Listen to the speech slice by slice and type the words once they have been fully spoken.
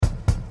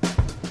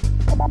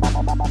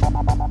Welcome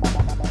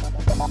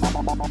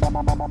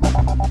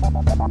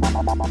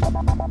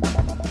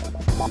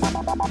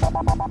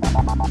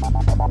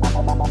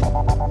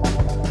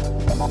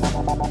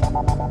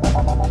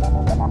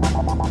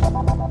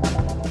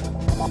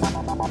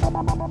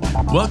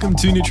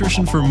to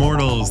Nutrition for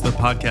Mortals, the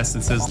podcast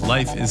that says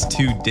life is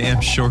too damn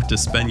short to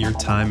spend your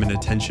time and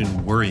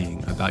attention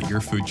worrying about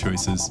your food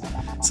choices.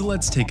 So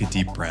let's take a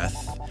deep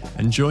breath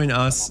and join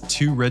us,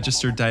 two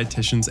registered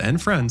dietitians and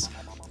friends,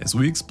 as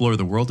we explore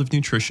the world of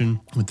nutrition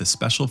with a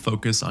special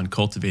focus on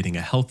cultivating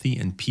a healthy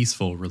and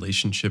peaceful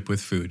relationship with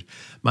food.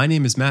 My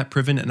name is Matt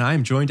Priven, and I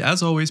am joined,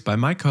 as always, by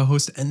my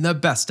co-host and the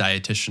best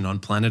dietitian on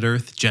planet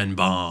Earth, Jen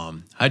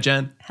Baum. Hi,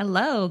 Jen.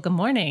 Hello. Good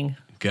morning.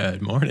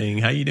 Good morning.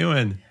 How you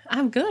doing?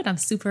 I'm good. I'm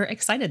super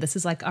excited. This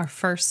is like our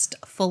first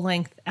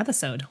full-length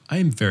episode. I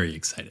am very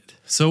excited.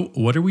 So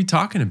what are we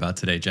talking about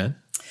today, Jen?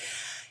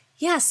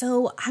 Yeah,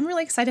 so I'm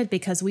really excited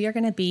because we are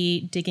going to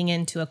be digging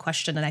into a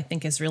question that I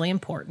think is really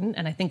important.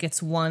 And I think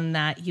it's one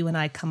that you and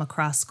I come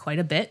across quite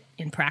a bit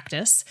in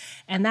practice.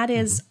 And that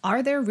is,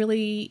 are there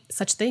really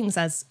such things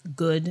as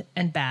good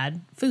and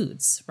bad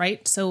foods,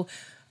 right? So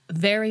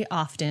very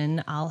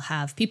often I'll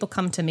have people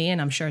come to me,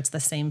 and I'm sure it's the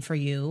same for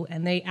you,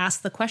 and they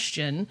ask the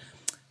question,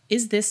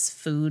 is this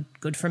food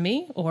good for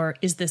me, or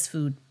is this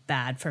food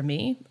bad for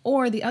me?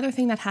 Or the other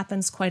thing that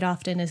happens quite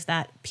often is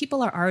that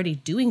people are already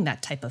doing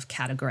that type of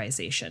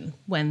categorization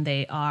when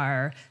they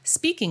are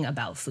speaking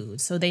about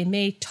food. So they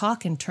may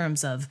talk in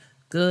terms of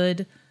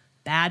good,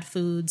 bad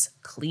foods,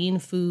 clean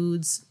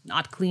foods,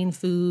 not clean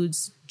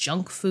foods,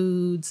 junk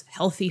foods,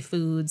 healthy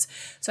foods.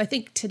 So I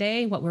think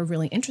today what we're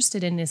really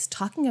interested in is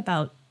talking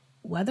about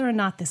whether or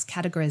not this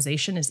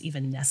categorization is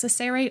even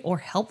necessary or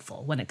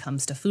helpful when it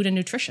comes to food and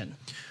nutrition.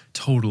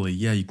 Totally.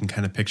 Yeah, you can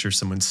kind of picture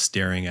someone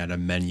staring at a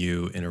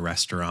menu in a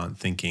restaurant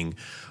thinking,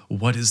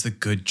 what is the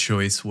good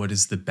choice? What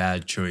is the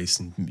bad choice?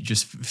 And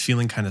just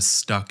feeling kind of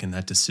stuck in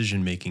that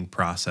decision-making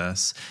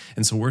process.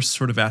 And so we're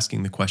sort of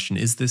asking the question,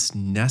 is this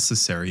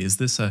necessary? Is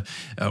this a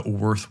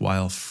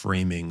worthwhile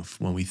framing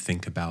when we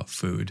think about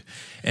food?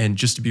 And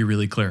just to be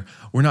really clear,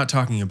 we're not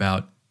talking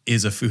about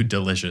is a food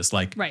delicious?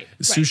 Like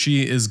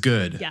sushi is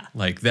good. Yeah.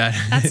 Like that.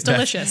 That's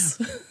delicious.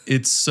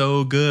 It's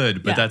so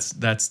good, but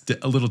that's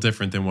a little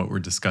different than what we're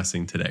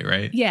discussing today,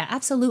 right? Yeah,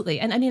 absolutely.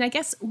 And I mean, I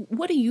guess,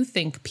 what do you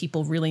think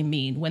people really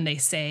mean when they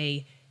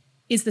say,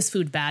 is this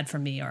food bad for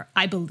me? Or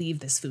I believe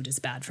this food is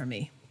bad for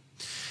me?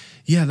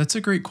 Yeah, that's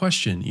a great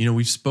question. You know,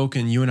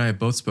 you and I have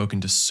both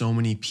spoken to so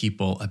many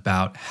people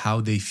about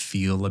how they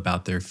feel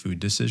about their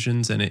food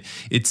decisions. And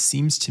it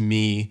seems to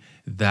me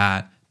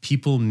that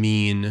people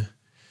mean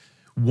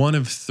one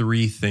of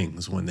three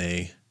things when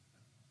they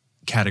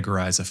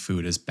categorize a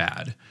food as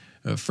bad.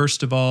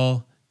 First of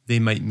all, they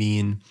might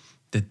mean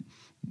that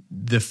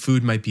the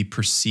food might be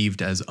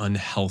perceived as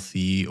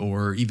unhealthy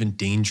or even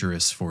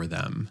dangerous for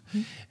them.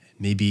 Mm-hmm.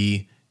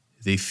 Maybe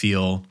they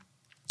feel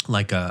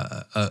like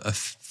a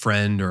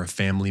friend or a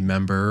family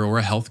member or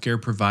a healthcare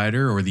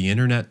provider or the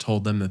internet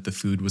told them that the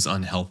food was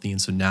unhealthy,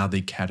 and so now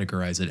they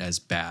categorize it as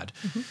bad.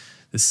 Mm-hmm.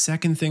 The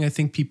second thing I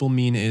think people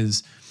mean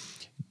is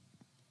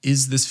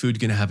this food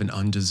going to have an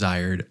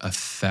undesired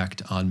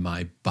effect on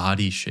my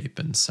body shape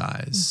and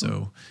size?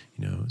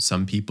 Mm-hmm.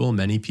 So,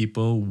 many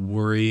people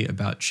worry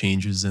about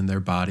changes in their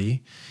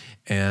body,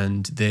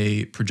 and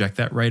they project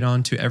that right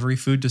onto every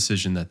food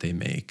decision that they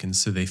make. And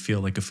so they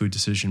feel like a food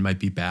decision might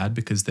be bad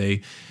because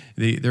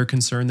they're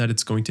concerned that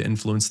it's going to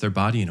influence their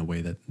body in a way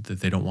that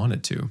they don't want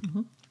it to.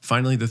 Mm-hmm.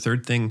 Finally, the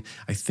third thing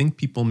I think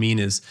people mean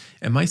is,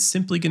 am I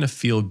simply going to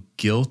feel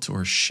guilt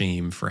or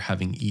shame for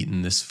having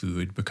eaten this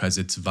food because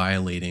it's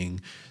violating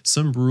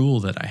some rule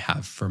that I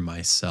have for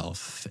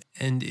myself?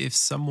 And if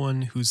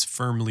someone who's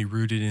firmly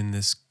rooted in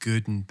this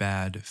good and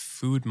bad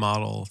food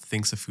model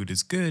thinks a food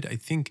is good, I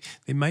think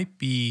they might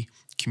be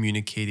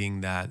communicating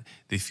that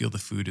they feel the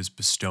food is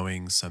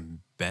bestowing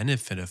some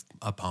benefit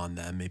upon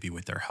them, maybe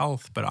with their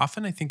health. But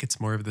often I think it's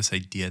more of this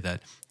idea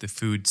that the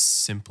food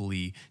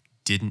simply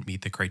didn't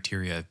meet the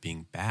criteria of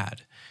being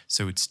bad.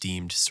 So it's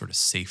deemed sort of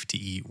safe to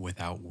eat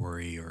without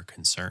worry or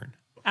concern.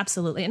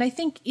 Absolutely. And I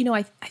think,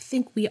 I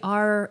think we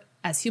are,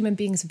 as human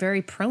beings,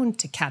 very prone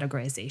to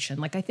categorization.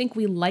 Like, I think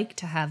we like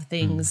to have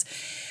things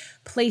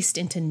placed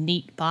into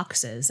neat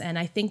boxes. And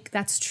I think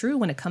that's true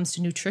when it comes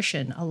to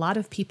nutrition. A lot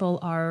of people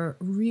are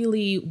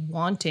really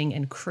wanting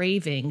and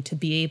craving to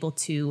be able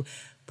to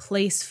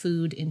place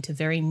food into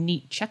very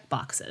neat check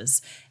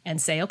boxes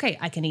and say, okay,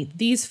 I can eat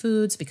these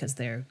foods because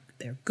they're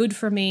good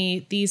for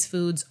me. These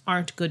foods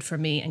aren't good for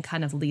me, and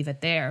kind of leave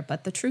it there.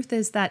 But the truth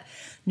is that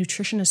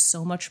nutrition is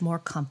so much more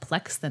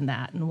complex than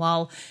that. And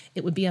while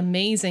it would be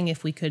amazing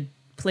if we could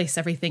place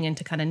everything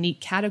into kind of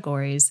neat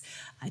categories,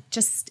 it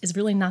just is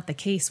really not the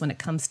case when it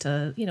comes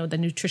to, the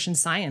nutrition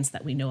science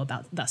that we know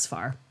about thus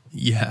far.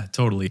 Yeah,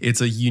 totally.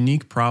 It's a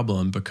unique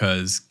problem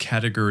because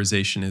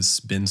categorization has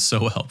been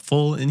so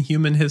helpful in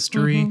human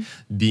history,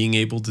 being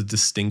able to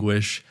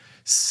distinguish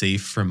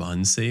safe from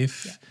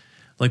unsafe. Yeah.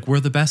 Like,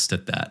 we're the best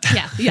at that.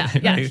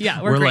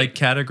 Yeah. We're like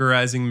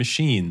categorizing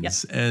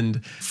machines. Yep.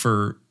 And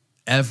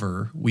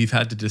forever, we've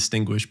had to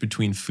distinguish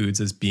between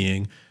foods as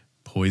being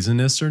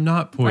poisonous or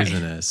not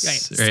poisonous,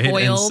 right?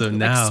 Spoiled, And so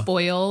now, like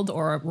spoiled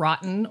or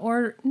rotten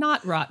or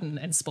not rotten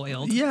and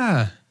spoiled.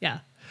 yeah, Yeah.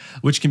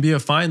 which can be a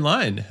fine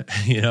line,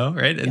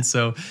 right? And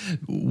so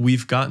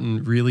we've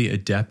gotten really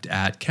adept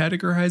at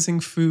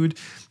categorizing food,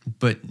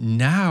 but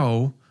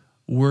now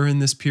we're in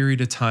this period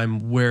of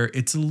time where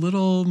it's a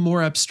little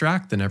more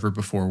abstract than ever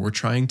before. We're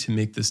trying to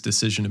make this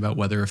decision about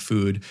whether a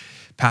food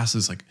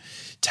passes like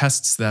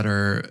tests that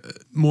are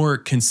more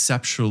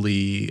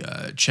conceptually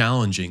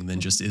challenging than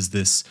just, is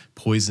this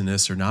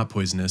poisonous or not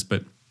poisonous?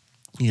 But,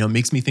 it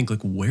makes me think,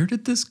 like, where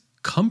did this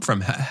come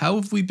from? How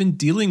have we been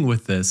dealing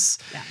with this?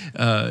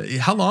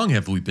 How long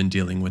have we been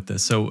dealing with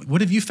this? So what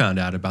have you found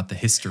out about the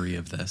history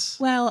of this?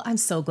 Well, I'm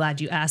so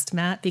glad you asked,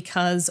 Matt,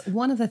 because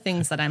one of the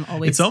things that I'm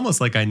always... It's almost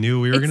like I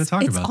knew we were going to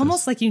talk about this. It's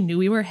almost like you knew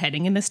we were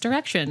heading in this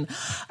direction.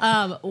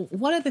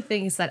 One of the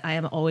things that I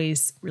am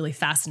always really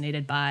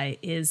fascinated by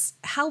is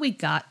how we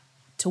got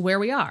to where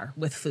we are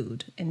with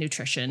food and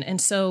nutrition. And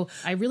so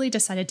I really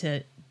decided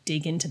to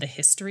dig into the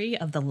history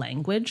of the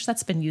language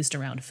that's been used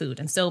around food.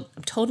 And so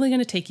I'm totally going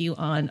to take you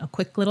on a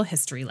quick little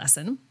history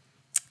lesson.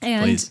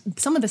 And Please.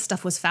 Some of this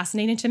stuff was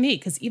fascinating to me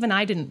because even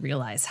I didn't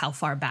realize how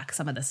far back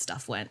some of this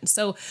stuff went.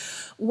 So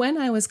when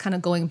I was kind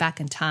of going back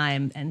in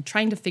time and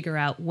trying to figure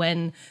out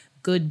when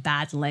good,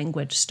 bad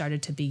language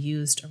started to be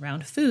used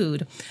around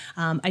food,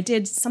 I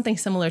did something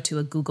similar to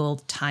a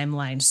Google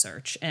timeline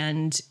search.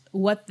 And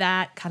what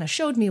that kind of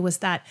showed me was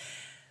that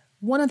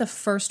one of the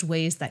first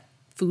ways that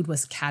food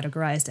was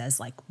categorized as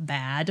like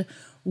bad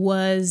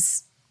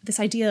was this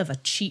idea of a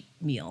cheat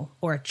meal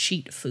or a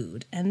cheat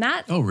food. And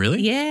that... Oh, really?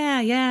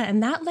 Yeah.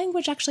 And that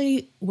language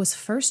actually was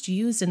first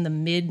used in the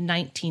mid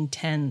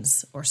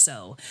 1910s or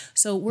so.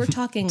 So we're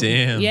talking...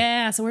 Damn.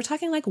 Yeah. So we're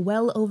talking like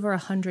well over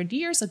 100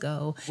 years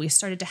ago, we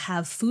started to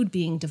have food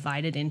being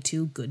divided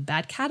into good,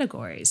 bad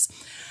categories.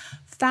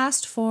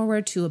 Fast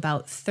forward to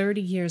about 30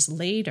 years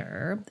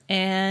later,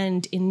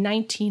 and in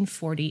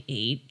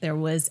 1948, there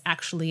was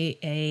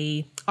actually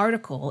an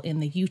article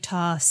in the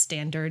Utah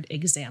Standard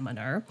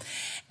Examiner,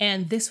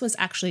 and this was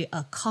actually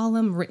a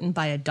column written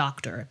by a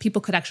doctor.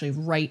 People could actually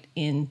write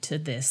into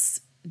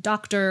this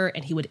doctor,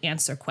 and he would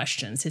answer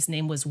questions. His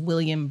name was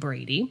William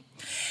Brady.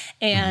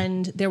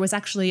 And there was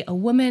actually a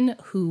woman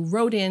who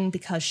wrote in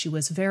because she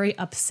was very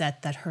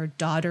upset that her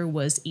daughter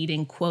was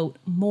eating, quote,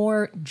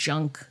 more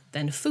junk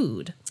than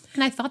food.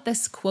 And I thought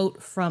this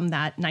quote from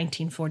that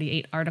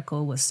 1948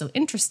 article was so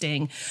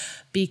interesting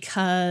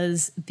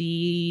because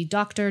the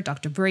doctor,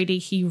 Dr. Brady,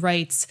 he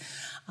writes,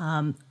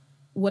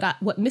 what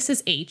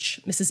Mrs.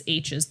 H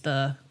is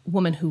the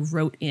woman who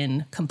wrote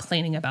in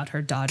complaining about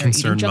her daughter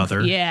eating junk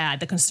food. Yeah,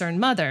 the concerned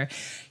mother.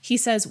 He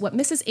says, what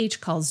Mrs. H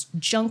calls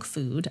junk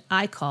food,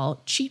 I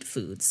call cheat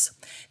foods.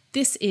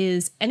 This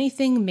is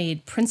anything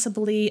made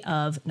principally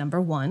of,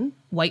 number one,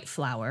 white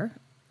flour,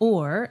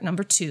 or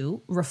number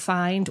two,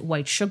 refined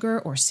white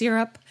sugar or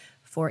syrup.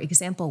 For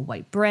example,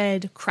 white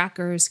bread,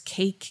 crackers,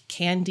 cake,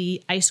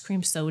 candy, ice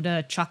cream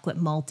soda, chocolate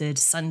malted,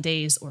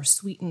 sundaes, or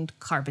sweetened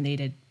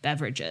carbonated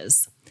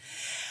beverages.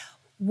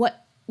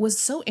 What was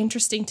so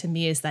interesting to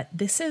me is that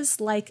this is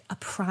like a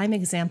prime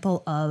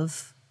example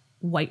of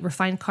white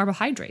refined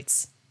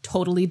carbohydrates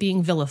totally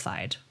being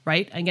vilified,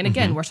 right?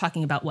 Again, we're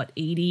talking about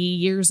 80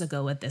 years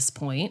ago at this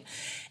point.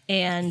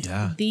 And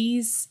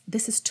this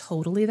is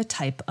totally the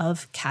type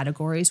of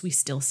categories we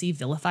still see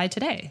vilified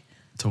today.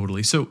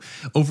 Totally. So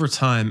over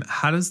time,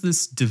 how does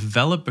this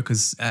develop?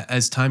 Because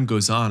as time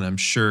goes on, I'm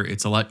sure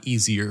it's a lot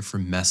easier for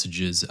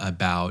messages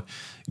about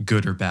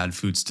good or bad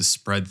foods to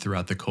spread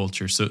throughout the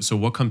culture. So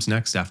what comes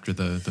next after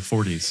the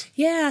 40s?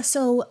 Yeah.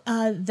 So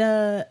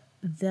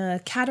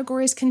the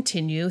categories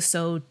continue.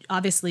 So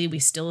obviously we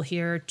still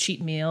hear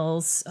cheat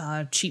meals,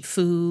 cheat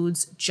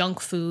foods, junk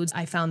foods.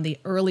 I found the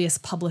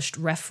earliest published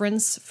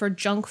reference for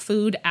junk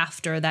food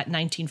after that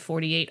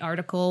 1948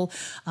 article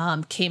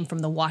came from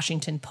the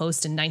Washington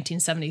Post in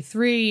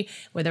 1973,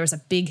 where there was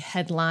a big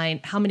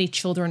headline, how many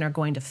children are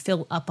going to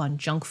fill up on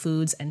junk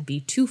foods and be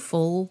too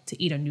full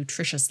to eat a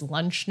nutritious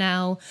lunch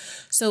now?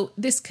 So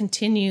this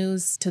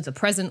continues to the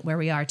present where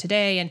we are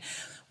today. And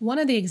one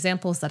of the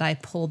examples that I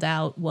pulled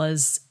out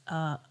was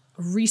a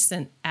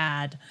recent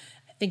ad.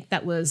 I think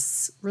that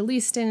was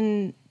released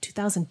in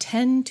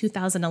 2010,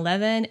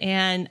 2011.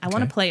 And I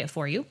want to play it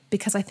for you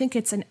because I think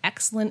it's an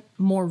excellent,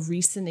 more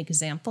recent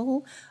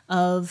example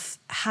of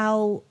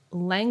how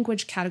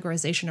language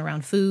categorization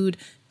around food,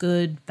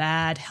 good,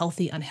 bad,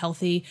 healthy,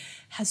 unhealthy,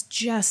 has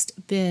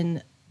just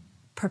been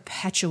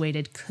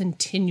perpetuated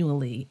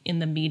continually in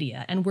the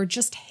media. And we're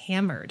just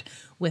hammered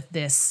with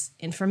this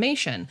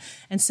information.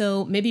 And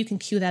so maybe you can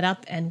cue that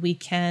up and we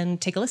can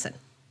take a listen.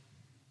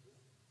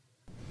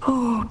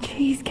 Oh,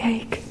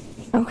 cheesecake.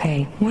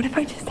 Okay, what if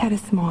I just had a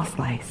small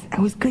slice? I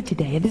was good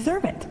today, I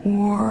deserve it.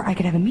 Or I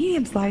could have a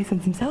medium slice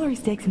and some celery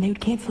sticks and they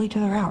would cancel each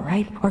other out,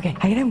 right? Or okay,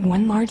 I could have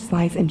one large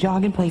slice and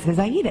jog in place as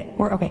I eat it.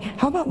 Or okay,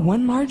 how about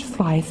one large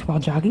slice while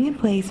jogging in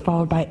place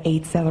followed by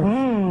 8 celery?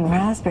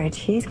 Raspberry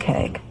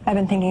cheesecake. I've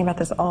been thinking about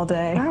this all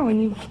day. Oh,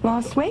 and you've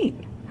lost weight.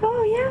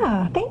 Oh,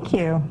 yeah. Thank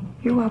you.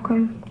 You're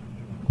welcome.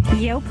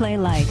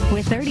 Yoplait Light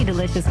with 30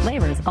 delicious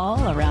flavors,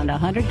 all around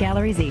 100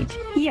 calories each.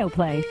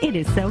 Yoplait, it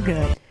is so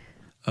good.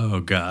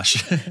 Oh,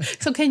 gosh.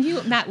 So can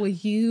you, Matt, will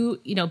you,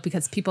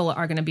 because people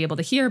are going to be able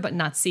to hear but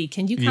not see,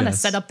 can you kind of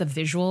set up the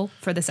visual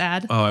for this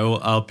ad? Oh,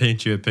 I'll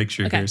paint you a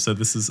picture here. So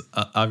this is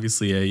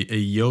obviously a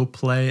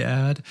Yoplait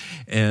ad,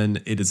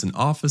 and it is an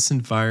office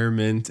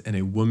environment, and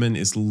a woman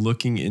is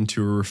looking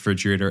into a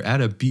refrigerator at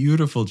a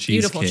beautiful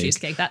cheesecake. Beautiful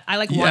cheesecake. I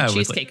want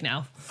cheesecake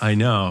now. I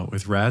know,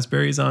 with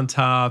raspberries on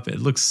top. It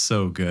looks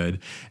so good.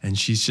 And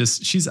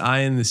she's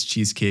eyeing this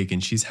cheesecake,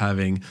 and she's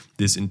having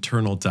this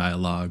internal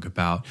dialogue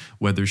about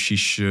whether she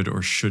should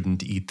or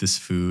shouldn't eat this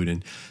food,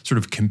 and sort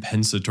of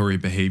compensatory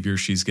behavior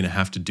she's going to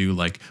have to do,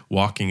 like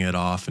walking it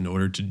off in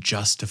order to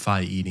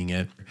justify eating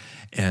it.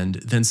 And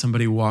then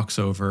somebody walks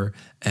over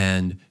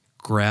and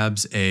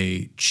grabs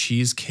a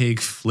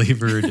cheesecake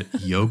flavored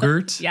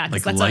yogurt,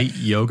 like light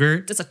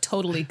yogurt. That's a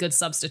totally good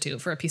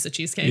substitute for a piece of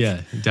cheesecake.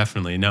 Yeah,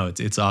 definitely. No,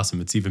 it's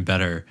awesome. It's even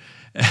better.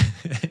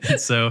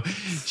 So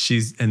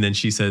then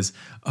she says,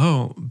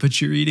 "Oh,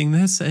 but you're eating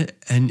this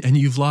and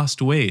you've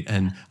lost weight."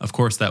 And of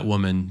course that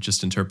woman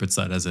just interprets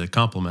that as a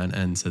compliment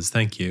and says,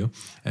 "Thank you,"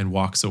 and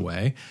walks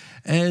away.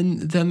 And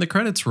then the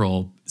credits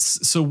roll.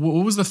 So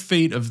what was the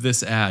fate of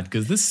this ad?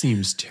 Because this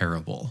seems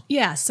terrible.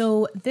 Yeah.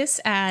 So this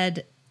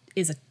ad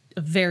is a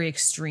very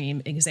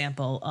extreme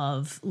example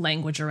of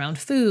language around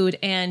food,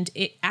 and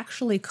it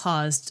actually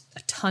caused a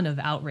ton of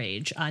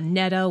outrage.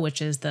 NEDA,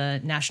 which is the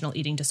National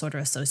Eating Disorder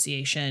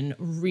Association,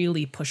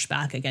 really pushed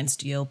back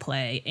against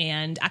Yoplait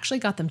and actually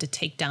got them to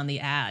take down the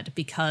ad,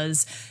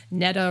 because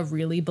NEDA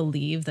really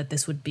believed that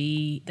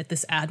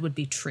this ad would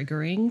be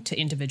triggering to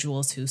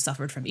individuals who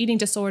suffered from eating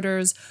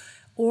disorders,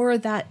 or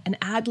that an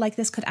ad like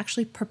this could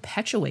actually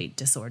perpetuate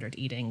disordered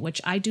eating,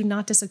 which I do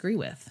not disagree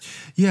with.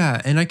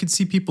 Yeah, and I could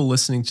see people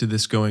listening to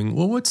this going,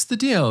 well, what's the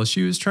deal?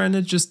 She was trying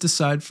to just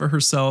decide for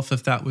herself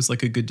if that was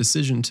like a good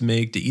decision to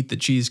make, to eat the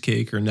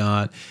cheesecake or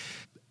not.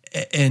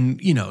 And,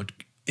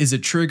 is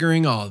it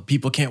triggering? Oh,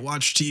 people can't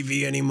watch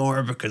TV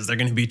anymore because they're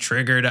going to be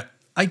triggered.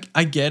 I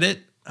get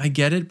it.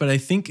 But I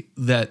think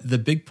that the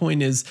big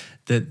point is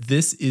that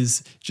this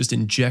is just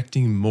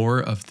injecting more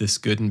of this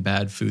good and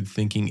bad food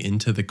thinking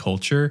into the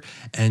culture,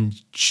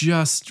 and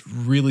just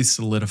really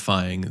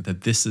solidifying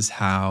that this is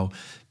how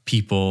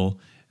people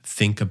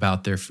think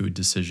about their food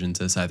decisions,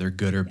 as either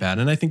good or bad.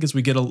 And I think as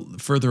we get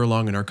further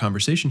along in our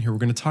conversation here, we're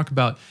going to talk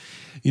about,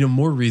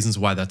 more reasons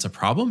why that's a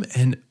problem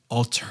and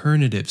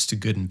alternatives to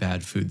good and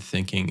bad food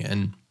thinking.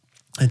 And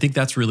I think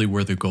that's really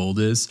where the gold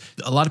is.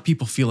 A lot of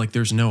people feel like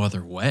there's no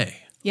other way.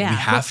 Yeah. We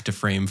have to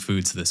frame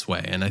foods this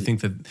way. And I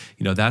think that,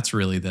 that's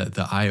really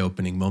the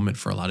eye-opening moment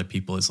for a lot of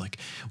people, is like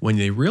when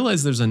they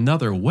realize there's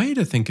another way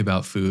to think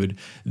about food,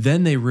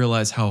 then they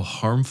realize how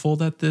harmful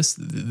that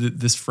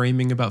this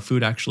framing about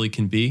food actually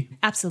can be.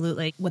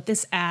 Absolutely. What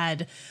this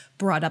ad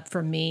brought up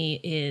for me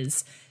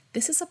is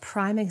this is a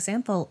prime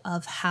example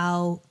of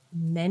how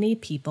many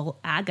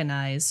people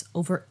agonize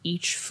over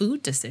each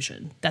food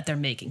decision that they're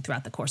making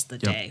throughout the course of the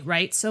day,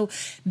 right? So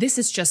this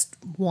is just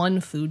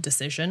one food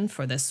decision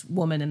for this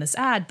woman in this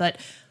ad, but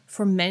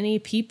for many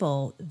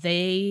people,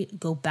 they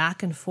go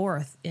back and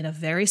forth in a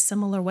very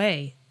similar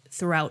way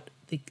throughout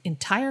the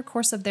entire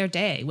course of their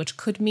day, which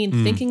could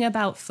mean thinking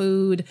about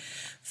food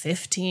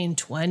 15,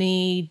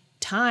 20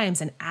 times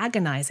and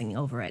agonizing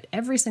over it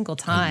every single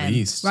time. At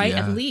least, right?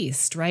 Yeah. At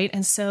least, right?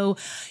 And so,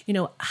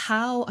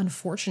 how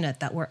unfortunate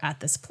that we're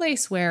at this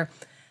place where,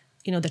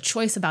 the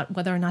choice about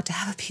whether or not to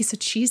have a piece of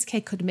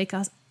cheesecake could make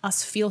us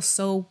feel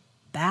so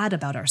bad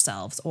about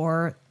ourselves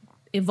or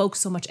evoke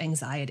so much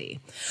anxiety.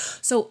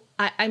 So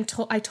I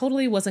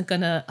totally wasn't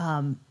going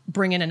to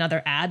bring in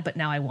another ad, but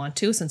now I want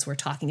to, since we're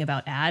talking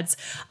about ads.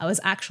 I was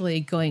actually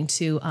going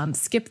to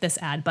skip this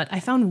ad, but I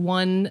found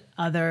one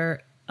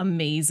other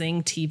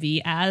amazing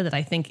TV ad that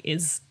I think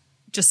is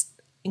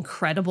just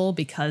incredible,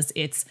 because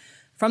it's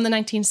from the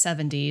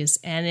 1970s,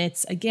 and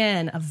it's,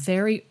 again, a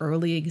very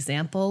early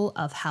example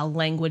of how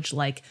language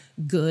like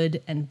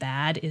good and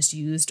bad is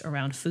used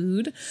around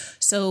food.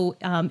 So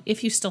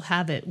if you still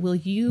have it, will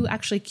you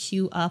actually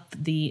cue up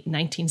the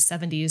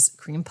 1970s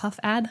cream puff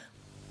ad?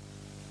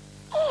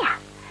 Yeah,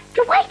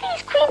 the way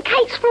these cream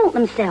cakes flaunt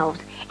themselves,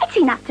 it's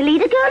enough to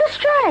lead a girl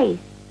astray.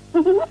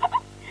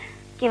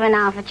 Given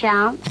half a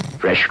chance.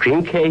 Fresh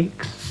cream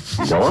cakes,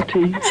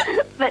 naughty.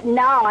 But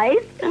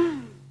nice.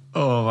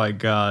 Oh my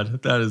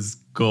God, that is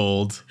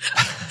gold.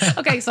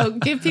 Okay, so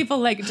give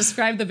people,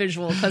 describe the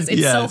visual, because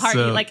it's so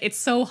hard. It's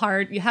so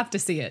hard. You have to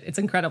see it. It's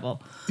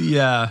incredible.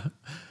 Yeah,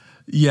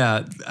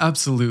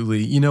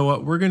 absolutely. You know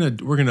what? We're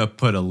gonna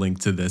put a link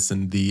to this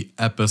in the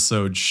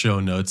episode show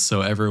notes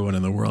so everyone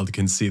in the world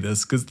can see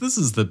this, because this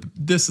is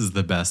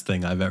the best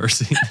thing I've ever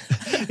seen.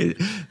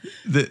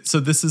 So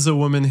this is a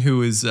woman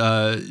who is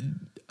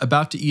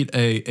about to eat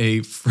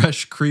a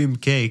fresh cream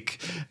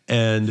cake,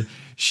 and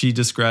she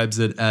describes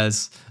it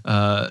as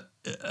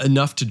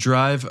enough to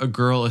drive a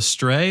girl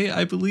astray,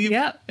 I believe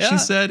she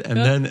said.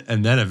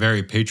 And then a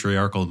very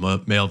patriarchal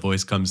male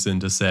voice comes in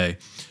to say,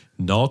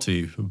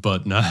 naughty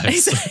but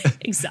nice.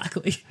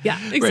 Exactly. Yeah,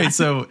 exactly. Right.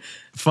 So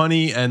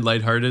funny and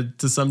lighthearted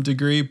to some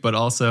degree, but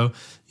also,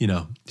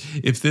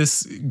 if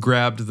this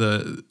grabbed in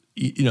the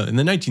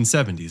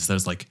 1970s,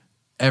 there's like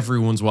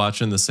everyone's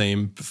watching the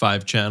same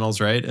 5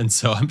 channels, right? And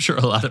so I'm sure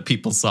a lot of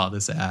people saw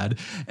this ad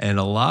and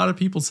a lot of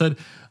people said,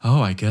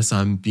 oh, I guess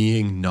I'm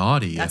being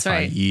naughty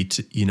I eat,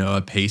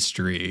 a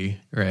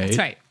pastry, right? That's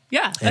right.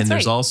 Yeah, and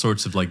there's all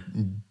sorts of like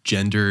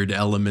gendered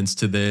elements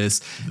to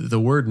this. The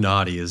word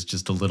naughty is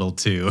just a little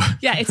too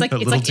it's like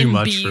too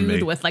much for me.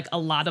 Imbued with like a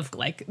lot of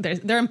like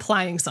they're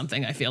implying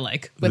something, I feel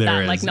like, with there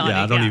that is. like naughty.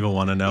 Yeah, I don't even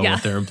want to know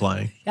what they're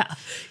implying.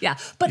 Yeah.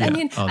 But I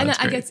mean, and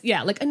I great.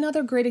 guess like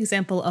another great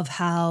example of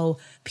how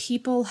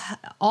people,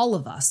 all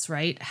of us,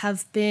 right,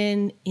 have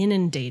been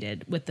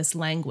inundated with this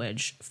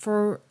language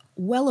for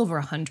well over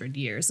 100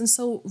 years. And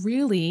so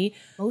really,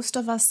 most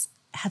of us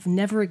have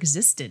never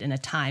existed in a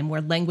time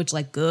where language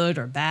like good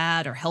or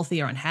bad or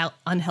healthy or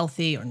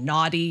unhealthy or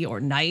naughty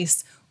or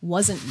nice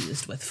wasn't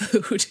used with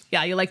food.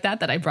 Yeah, you like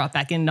that I brought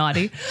back in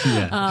naughty?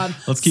 Yeah,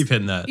 let's keep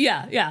hitting that.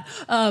 Yeah.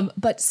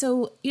 But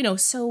so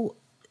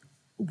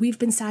we've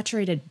been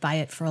saturated by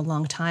it for a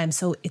long time.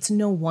 So it's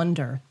no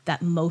wonder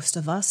that most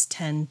of us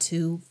tend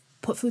to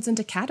put foods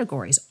into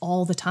categories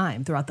all the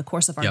time throughout the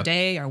course of our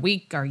day, our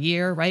week, our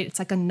year, right? It's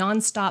like a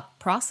nonstop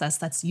process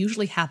that's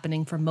usually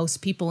happening for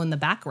most people in the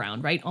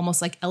background, right? Almost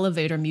like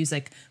elevator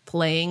music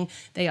playing.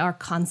 They are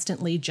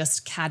constantly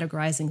just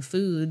categorizing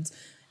foods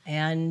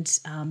and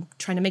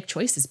trying to make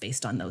choices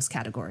based on those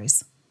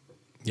categories.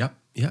 Yep.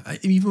 Yeah.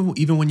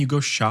 Even when you go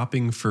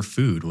shopping for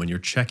food, when you're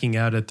checking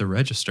out at the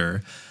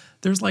register,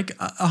 there's like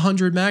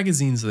 100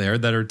 magazines there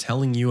that are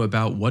telling you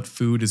about what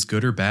food is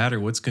good or bad or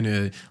what's going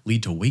to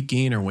lead to weight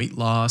gain or weight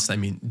loss. I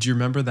mean, do you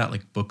remember that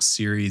like book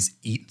series,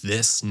 Eat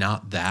This,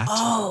 Not That?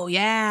 Oh,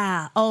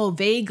 yeah. Oh,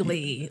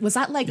 vaguely. Was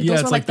that like, yeah,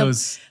 those were like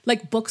those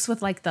like books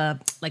with like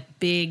the like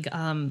big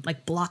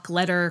like block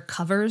letter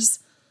covers?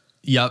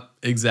 Yep,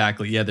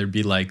 exactly. Yeah, there'd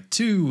be like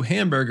 2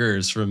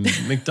 hamburgers from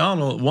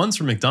McDonald's, one's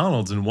from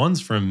McDonald's and one's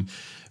from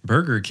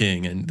Burger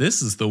King, and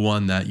this is the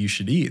one that you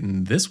should eat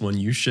and this one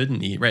you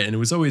shouldn't eat, right? And it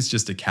was always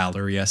just a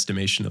calorie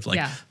estimation of like,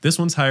 this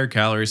one's higher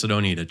calorie, so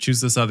don't eat it. Choose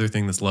this other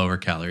thing that's lower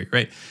calorie,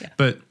 right? Yeah.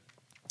 But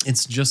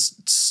it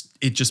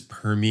just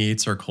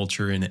permeates our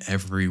culture in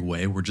every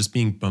way. We're just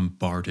being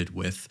bombarded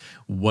with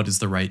what is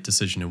the right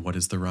decision and what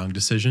is the wrong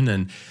decision.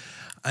 And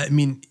I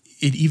mean,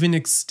 it even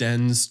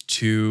extends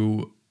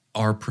to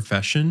our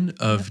profession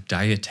of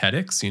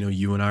dietetics.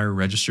 You and I are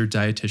registered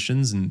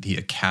dietitians, and the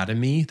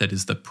Academy, that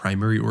is the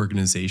primary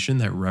organization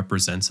that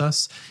represents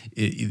us,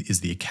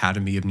 is the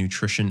Academy of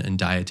Nutrition and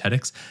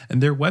Dietetics.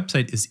 And their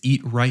website is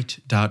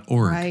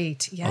eatright.org.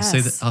 Right,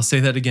 yes. I'll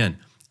say that again.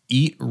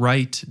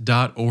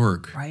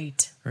 Eatright.org.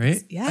 Right.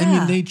 Right? Yeah. I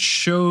mean, they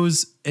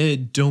chose a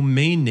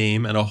domain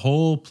name and a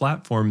whole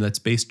platform that's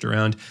based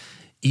around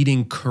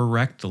eating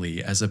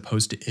correctly as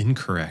opposed to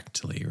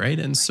incorrectly, right?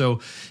 And so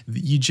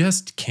you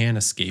just can't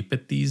escape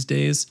it these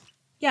days.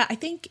 Yeah, I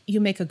think you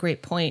make a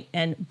great point.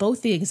 And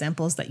both the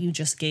examples that you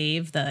just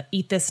gave, the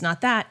Eat This,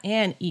 Not That,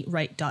 and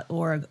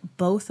eatright.org,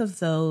 both of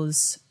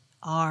those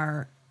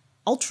are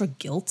ultra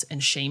guilt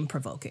and shame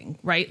provoking,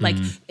 right? Like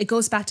it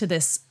goes back to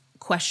this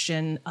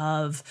question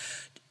of,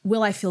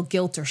 will I feel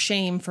guilt or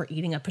shame for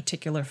eating a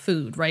particular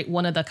food, right?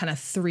 One of the kind of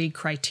 3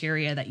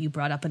 criteria that you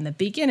brought up in the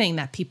beginning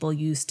that people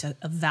use to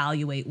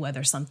evaluate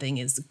whether something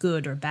is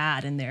good or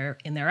bad in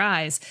their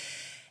eyes.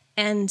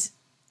 And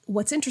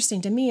what's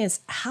interesting to me is,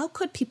 how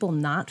could people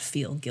not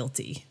feel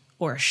guilty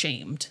or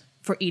ashamed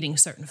for eating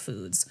certain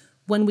foods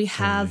when we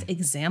have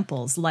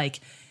examples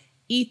like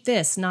Eat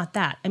This, Not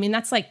That? I mean,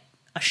 that's like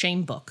a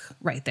shame book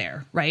right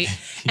there, right?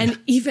 And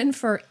even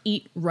for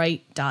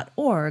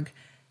eatright.org,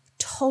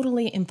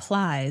 totally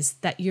implies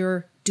that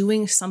you're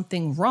doing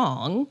something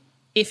wrong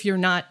if you're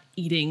not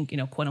eating,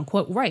 quote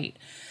unquote, right.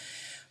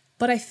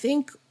 But I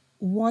think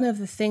one of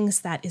the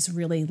things that is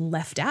really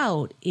left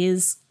out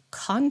is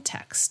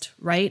context,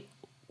 right?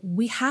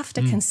 We have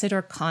to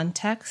consider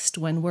context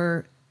when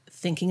we're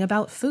thinking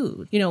about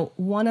food.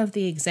 One of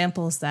the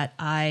examples that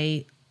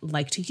I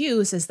like to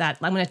use is that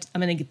I'm going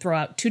to throw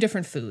out 2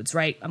 different foods,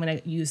 right? I'm going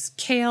to use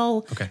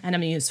kale and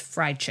I'm going to use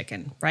fried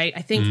chicken, right?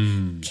 I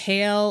think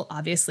kale,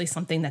 obviously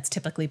something that's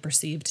typically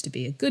perceived to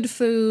be a good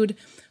food.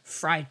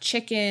 Fried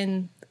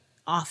chicken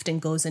often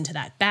goes into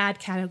that bad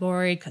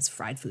category because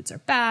fried foods are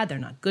bad. They're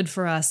not good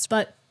for us.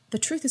 But the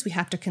truth is we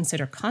have to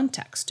consider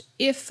context.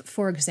 If,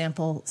 for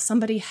example,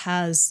 somebody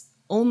has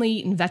only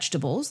eaten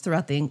vegetables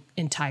throughout the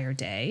entire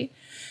day,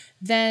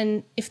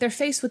 then if they're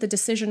faced with the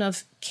decision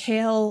of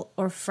kale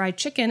or fried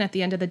chicken at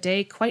the end of the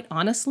day, quite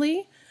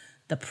honestly,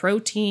 the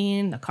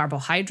protein, the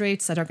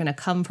carbohydrates that are going to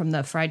come from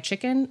the fried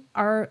chicken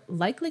are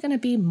likely going to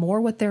be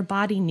more what their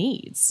body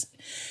needs.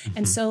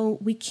 And so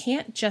we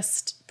can't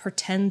just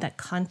pretend that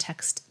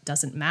context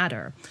doesn't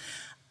matter.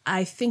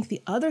 I think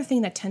the other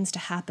thing that tends to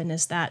happen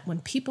is that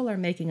when people are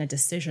making a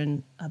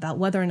decision about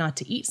whether or not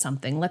to eat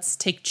something, let's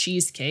take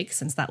cheesecake,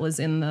 since that was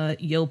in the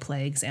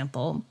Yoplait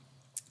example,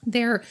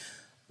 they're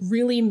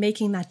really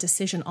making that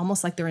decision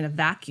almost like they're in a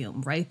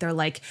vacuum, right? They're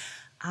like,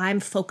 I'm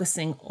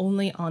focusing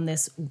only on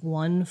this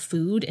one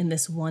food in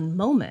this one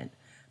moment.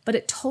 But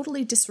it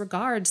totally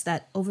disregards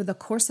that over the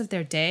course of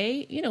their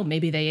day,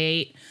 maybe they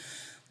ate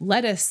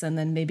lettuce and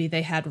then maybe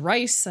they had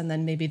rice and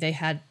then maybe they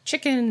had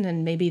chicken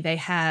and maybe they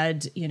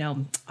had,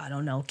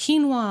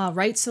 quinoa,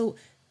 right? So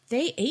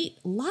they ate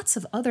lots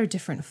of other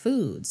different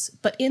foods.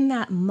 But in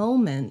that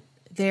moment,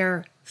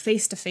 they're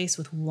face to face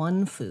with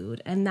one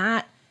food. And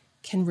that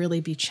can really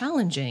be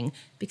challenging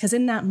because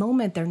in that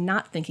moment, they're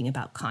not thinking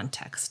about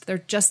context. They're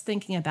just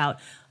thinking about,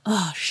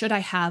 should I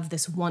have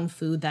this one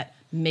food that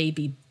may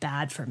be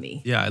bad for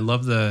me? Yeah, I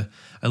love the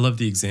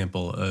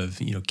example of,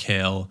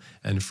 kale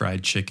and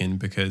fried chicken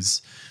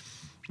because,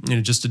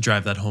 just to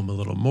drive that home a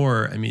little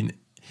more, I mean,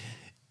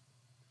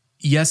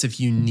 yes,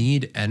 if you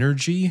need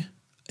energy,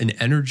 an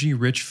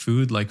energy-rich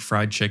food like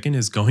fried chicken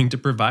is going to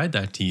provide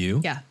that to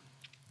you. Yeah.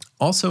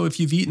 Also, if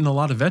you've eaten a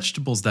lot of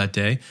vegetables that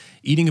day,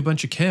 eating a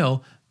bunch of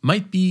kale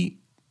might be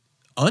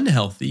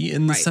unhealthy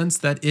in the sense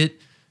that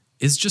it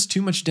is just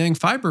too much dang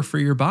fiber for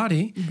your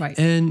body. Right.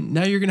 And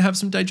now you're going to have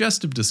some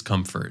digestive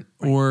discomfort.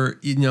 Right. Or,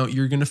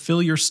 you're going to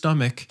fill your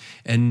stomach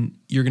and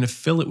you're going to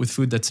fill it with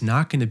food that's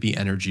not going to be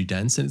energy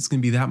dense. And it's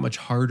going to be that much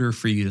harder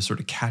for you to sort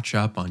of catch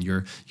up on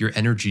your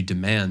energy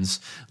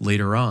demands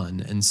later on.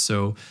 And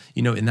so,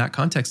 in that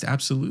context,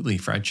 absolutely,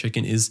 fried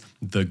chicken is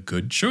the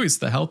good choice,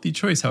 the healthy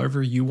choice,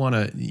 however you want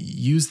to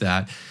use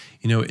that.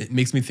 It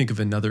makes me think of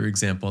another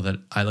example that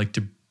I like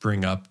to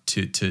bring up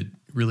to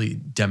really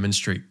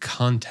demonstrate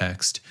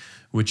context,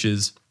 which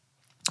is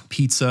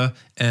pizza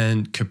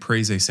and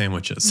caprese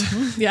sandwiches.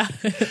 Mm-hmm. Yeah.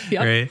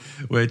 Yep. Right?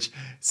 Which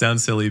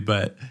sounds silly,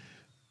 but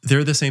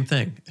they're the same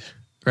thing,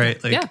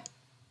 right? Like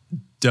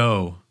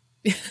dough,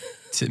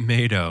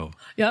 tomato,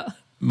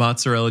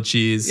 mozzarella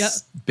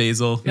cheese,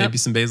 basil, maybe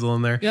some basil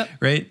in there,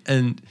 right?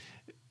 And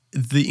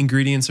the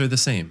ingredients are the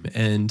same.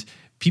 And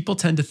people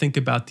tend to think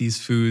about these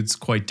foods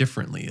quite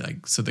differently.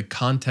 Like, so the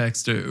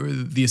context or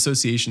the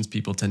associations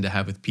people tend to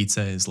have with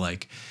pizza is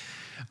like,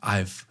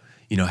 I've,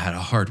 had a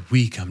hard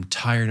week. I'm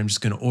tired. I'm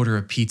just going to order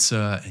a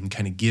pizza and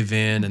kind of give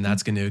in. And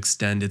that's going to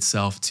extend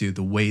itself to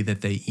the way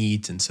that they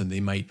eat. And so they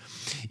might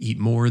eat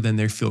more than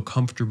they feel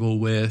comfortable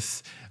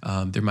with.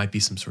 There might be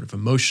some sort of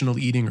emotional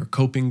eating or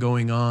coping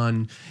going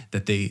on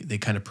that they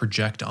kind of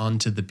project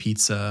onto the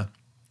pizza.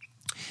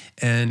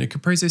 And a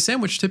caprese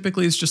sandwich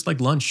typically is just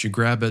like lunch. You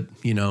grab it,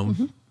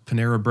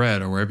 Panera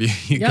Bread or wherever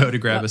you go to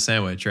grab a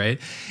sandwich, right?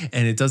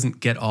 And it doesn't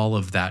get all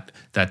of that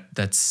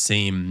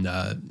same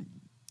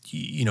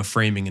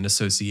framing and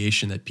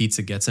association that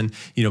pizza gets. And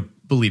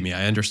believe me,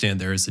 I understand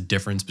there is a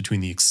difference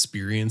between the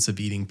experience of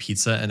eating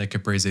pizza and a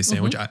caprese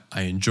sandwich.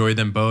 I enjoy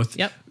them both.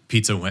 Yep.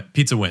 Pizza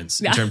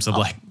wins in terms of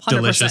like 100%.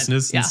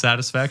 deliciousness and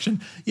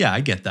satisfaction. Yeah,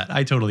 I get that.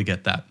 I totally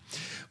get that.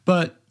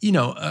 But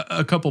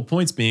a couple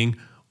points being,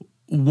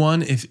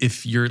 one,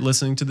 if you're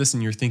listening to this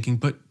and you're thinking,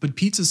 but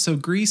pizza's so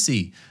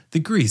greasy, the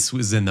grease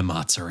was in the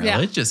mozzarella.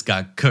 Yeah. It just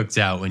got cooked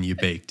out when you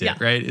baked it,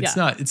 right?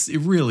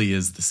 It really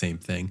is the same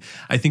thing.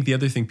 I think the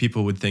other thing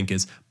people would think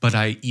is, but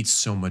I eat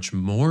so much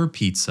more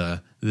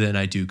pizza than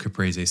I do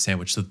caprese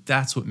sandwich. So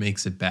that's what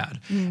makes it bad.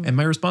 And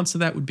my response to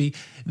that would be,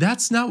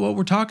 that's not what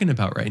we're talking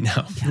about right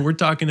now. Yeah. We're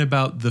talking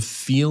about the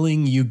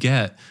feeling you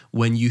get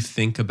when you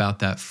think about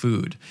that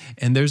food.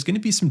 And there's going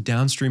to be some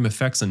downstream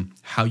effects on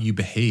how you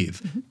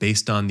behave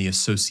based on the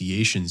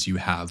associations you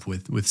have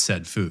with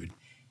said food.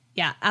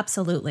 Yeah,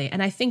 absolutely.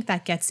 And I think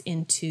that gets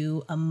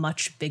into a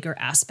much bigger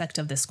aspect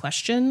of this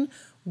question,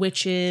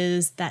 which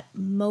is that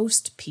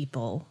most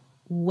people,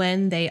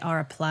 when they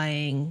are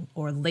applying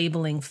or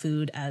labeling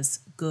food as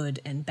good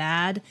and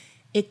bad,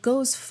 it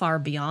goes far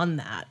beyond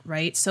that,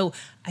 right? So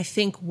I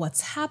think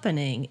what's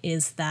happening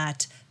is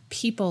that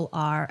people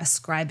are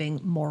ascribing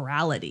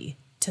morality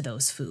to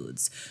those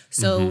foods.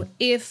 So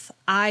if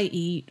I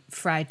eat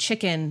fried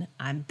chicken,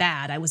 I'm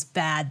bad. I was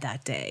bad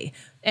that day.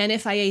 And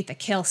if I ate the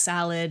kale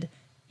salad,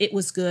 it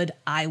was good,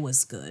 I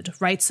was good,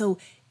 right? So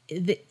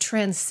it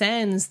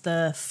transcends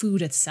the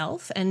food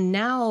itself. And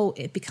now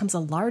it becomes a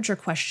larger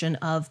question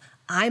of,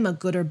 I'm a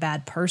good or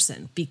bad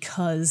person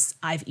because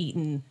I've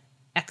eaten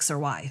X or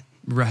Y.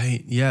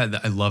 Right. Yeah,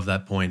 I love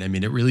that point. I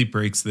mean, it really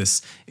breaks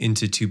this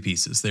into two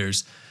pieces.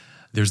 There's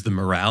the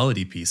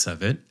morality piece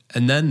of it,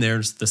 and then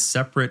there's the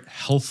separate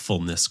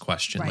healthfulness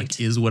question. Right.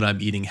 Like, is what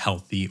I'm eating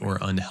healthy or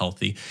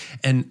unhealthy?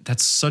 And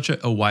that's such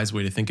a wise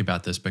way to think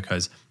about this,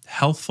 because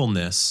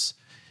healthfulness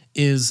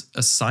is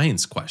a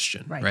science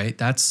question, right?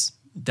 That's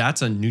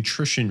a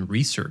nutrition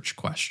research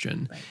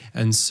question. Right.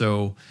 And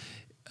so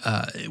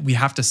we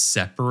have to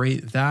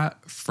separate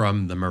that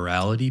from the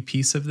morality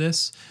piece of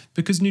this,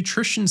 because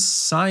nutrition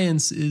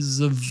science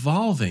is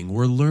evolving.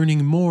 We're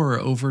learning more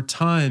over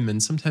time.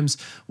 And sometimes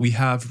we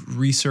have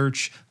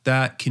research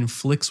that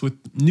conflicts with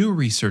new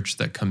research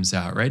that comes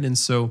out, right? And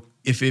so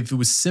if it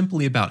was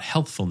simply about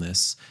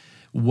healthfulness,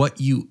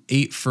 what you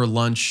ate for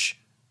lunch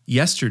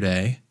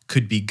yesterday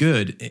could be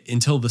good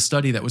until the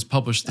study that was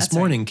published this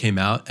morning came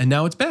out, and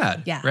now it's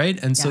bad, right?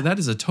 And so that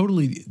is a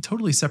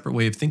totally separate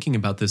way of thinking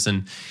about this.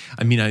 And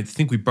I mean, I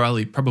think we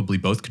probably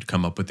both could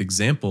come up with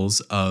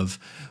examples of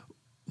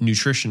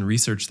nutrition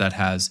research that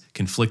has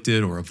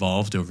conflicted or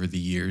evolved over the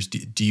years.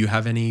 Do you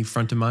have any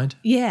front of mind?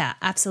 Yeah,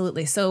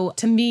 absolutely. So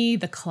to me,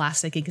 the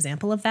classic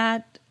example of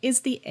that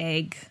is the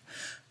egg,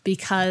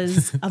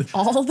 because of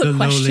all the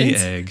questions. Lowly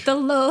egg.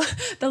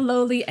 The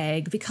lowly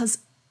egg, because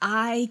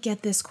I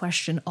get this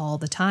question all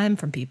the time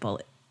from people.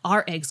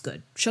 Are eggs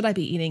good? Should I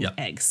be eating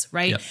eggs,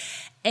 right? Yep.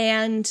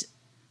 And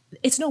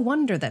it's no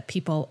wonder that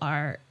people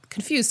are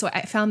confused. So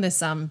I found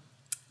this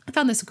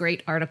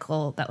great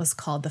article that was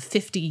called The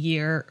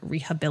 50-Year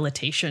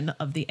Rehabilitation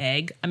of the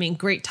Egg. I mean,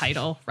 great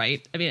title,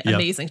 right? I mean,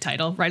 amazing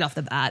title right off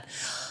the bat.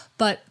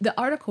 But the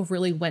article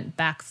really went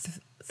back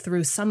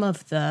through some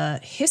of the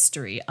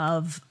history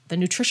of the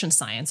nutrition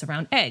science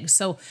around eggs.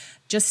 So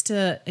just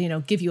to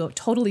give you a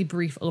totally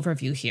brief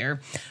overview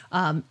here,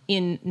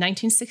 in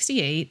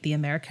 1968, the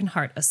American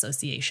Heart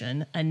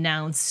Association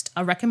announced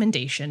a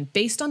recommendation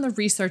based on the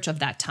research of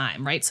that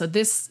time, right? So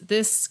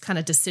this kind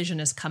of decision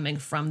is coming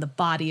from the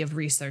body of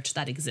research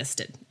that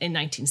existed in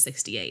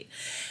 1968.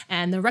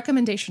 And the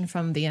recommendation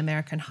from the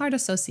American Heart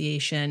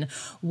Association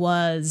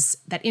was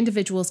that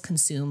individuals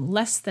consume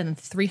less than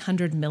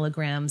 300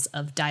 milligrams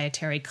of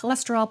dietary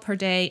cholesterol per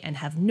day and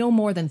have no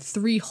more than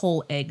 3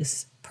 whole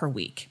eggs per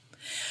week.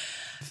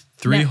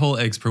 Three whole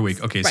eggs per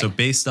week. Okay, Right. so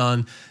based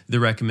on the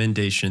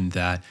recommendation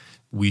that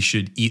we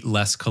should eat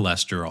less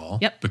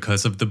cholesterol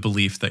because of the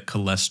belief that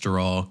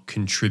cholesterol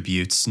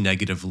contributes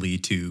negatively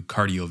to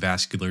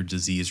cardiovascular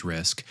disease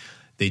risk,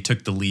 they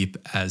took the leap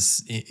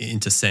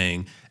into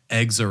saying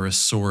eggs are a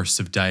source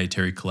of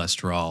dietary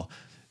cholesterol.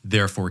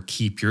 Therefore,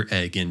 keep your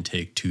egg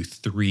intake to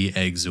 3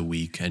 eggs a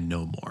week and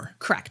no more.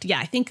 Correct. Yeah,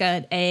 I think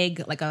an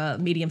egg, like a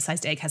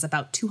medium-sized egg, has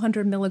about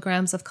 200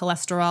 milligrams of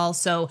cholesterol.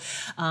 So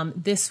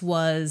this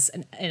was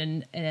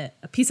a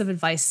piece of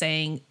advice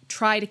saying,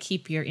 try to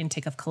keep your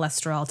intake of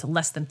cholesterol to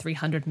less than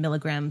 300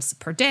 milligrams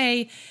per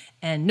day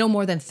and no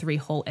more than 3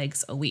 whole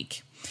eggs a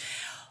week.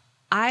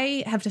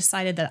 I have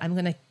decided that I'm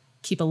going to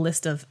keep a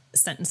list of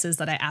sentences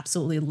that I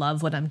absolutely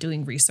love when I'm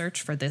doing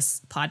research for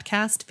this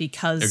podcast,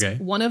 because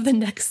one of the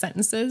next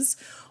sentences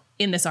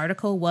in this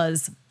article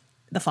was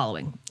the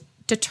following.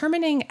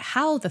 Determining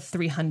how the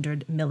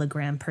 300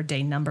 milligram per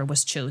day number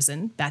was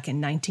chosen back in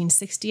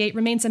 1968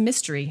 remains a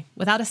mystery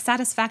without a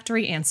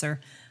satisfactory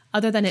answer,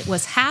 other than it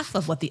was half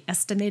of what the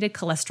estimated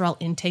cholesterol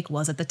intake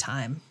was at the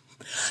time.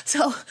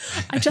 So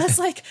I just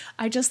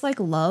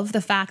love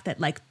the fact that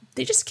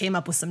they just came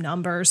up with some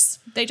numbers.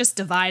 They just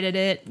divided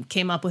it,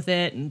 came up with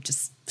it, and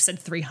just said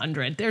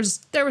 300.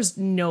 There was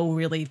no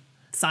really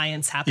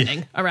science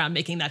happening around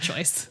making that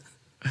choice.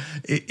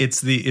 It's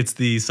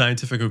the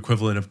scientific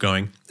equivalent of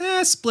going,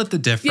 split the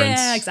difference.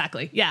 Yeah,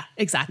 exactly. Yeah,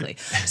 exactly.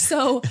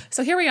 So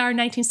here we are,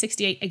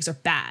 1968. Eggs are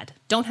bad.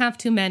 Don't have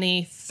too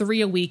many.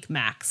 3 a week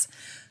max.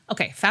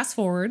 Okay, fast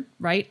forward,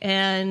 right?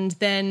 And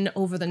then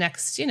over the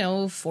next,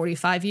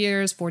 45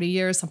 years, 40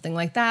 years, something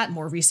like that,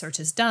 more research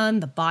is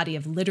done. The body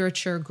of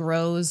literature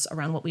grows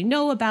around what we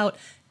know about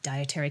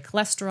dietary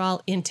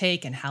cholesterol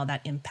intake and how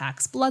that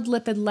impacts blood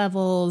lipid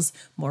levels.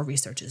 More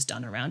research is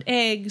done around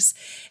eggs.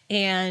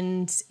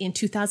 And in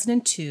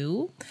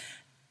 2002,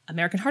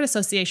 American Heart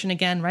Association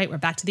again, right? We're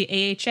back to the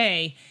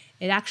AHA.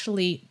 It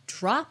actually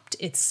dropped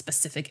its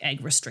specific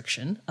egg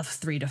restriction of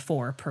 3 to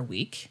 4 per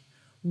week,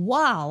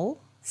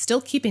 while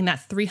still keeping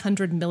that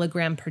 300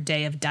 milligram per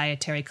day of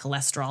dietary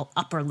cholesterol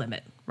upper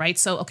limit, right?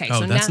 So,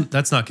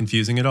 that's not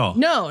confusing at all.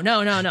 No.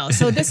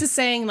 So this is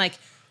saying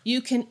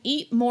you can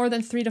eat more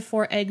than 3 to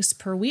 4 eggs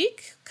per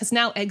week, because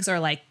now eggs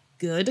are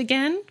good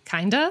again,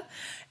 kinda.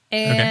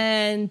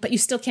 But you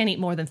still can't eat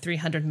more than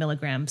 300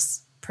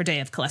 milligrams per day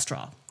of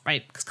cholesterol,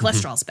 right? Because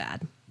cholesterol's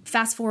bad.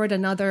 Fast forward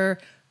another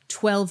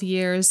 12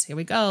 years. Here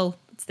we go.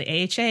 It's the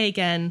AHA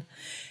again.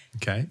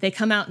 Okay. They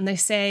come out and they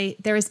say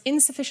there is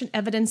insufficient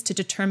evidence to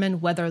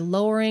determine whether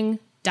lowering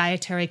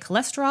dietary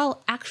cholesterol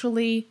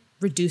actually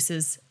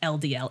reduces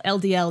LDL.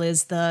 LDL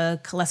is the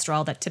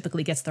cholesterol that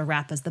typically gets the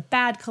rap as the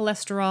bad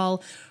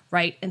cholesterol,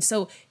 right? And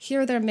so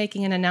here they're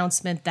making an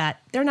announcement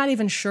that they're not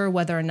even sure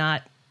whether or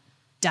not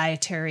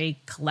dietary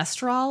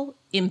cholesterol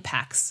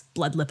impacts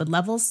blood lipid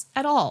levels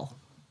at all.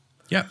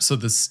 Yeah, so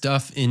the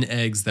stuff in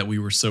eggs that we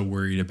were so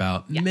worried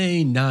about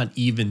may not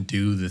even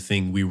do the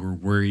thing we were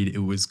worried it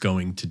was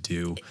going to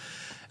do.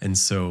 And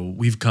so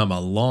we've come a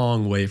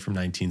long way from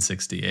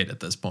 1968 at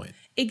this point.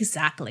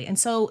 Exactly. And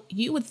so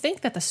you would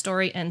think that the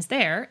story ends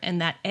there and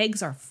that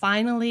eggs are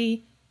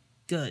finally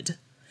good.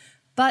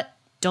 But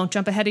don't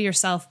jump ahead of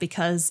yourself,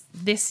 because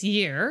this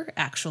year,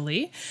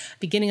 actually,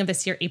 beginning of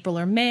this year, April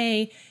or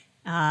May,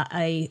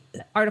 an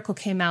article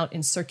came out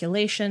in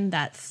Circulation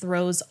that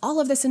throws all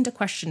of this into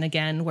question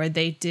again, where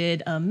they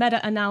did a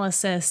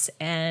meta-analysis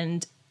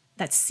and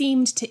that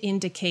seemed to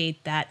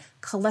indicate that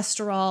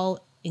cholesterol,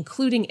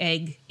 including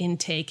egg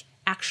intake,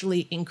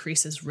 actually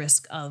increases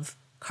risk of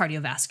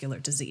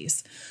cardiovascular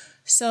disease.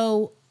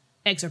 So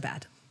eggs are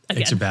bad.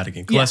 Again. Eggs are bad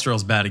again.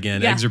 Cholesterol's bad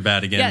again. Eggs are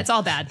bad again. Yeah, it's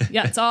all bad.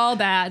 Yeah, it's all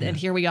bad. And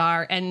here we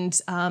are. And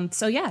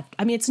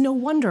it's no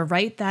wonder,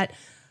 right, that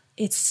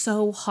it's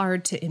so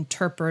hard to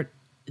interpret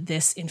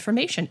this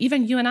information.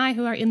 Even you and I,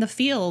 who are in the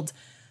field,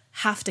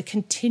 have to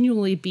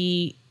continually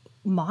be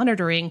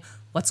monitoring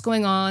what's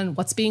going on,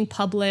 what's being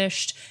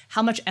published,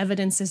 how much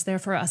evidence is there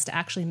for us to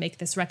actually make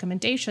this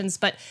recommendations.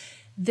 But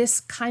this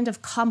kind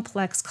of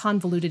complex,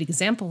 convoluted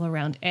example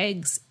around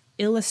eggs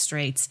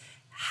illustrates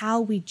how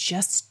we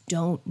just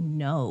don't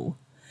know.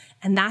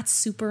 And that's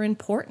super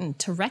important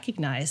to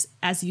recognize.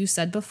 As you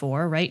said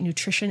before, right?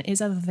 Nutrition is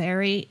a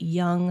very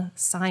young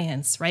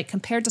science, right?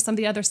 Compared to some of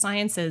the other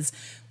sciences,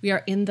 we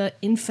are in the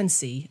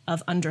infancy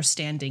of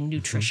understanding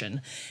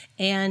nutrition.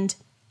 And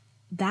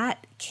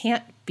that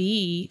can't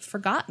be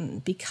forgotten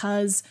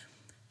because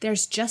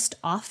there's just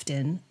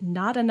often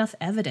not enough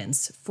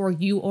evidence for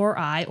you or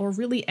I, or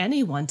really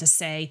anyone, to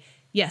say,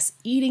 yes,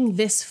 eating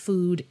this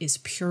food is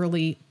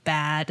purely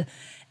bad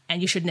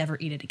and you should never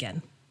eat it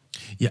again.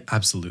 Yeah,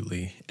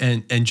 absolutely.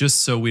 And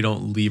just so we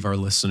don't leave our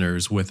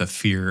listeners with a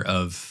fear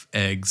of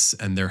eggs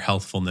and their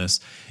healthfulness,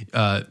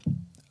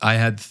 I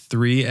had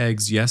 3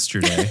 eggs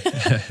yesterday.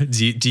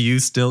 Do you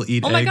still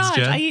eat eggs, Oh my gosh,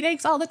 Jen? I eat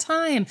eggs all the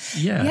time.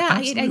 Yeah,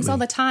 I eat eggs all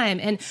the time.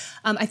 And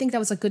I think that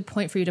was a good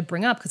point for you to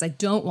bring up because I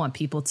don't want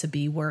people to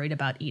be worried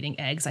about eating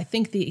eggs. I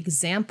think the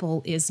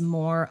example is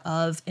more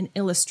of an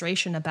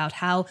illustration about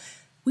how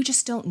we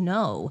just don't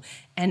know.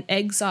 And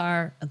eggs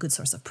are a good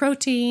source of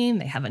protein.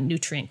 They have a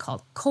nutrient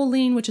called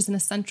choline, which is an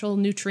essential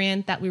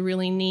nutrient that we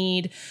really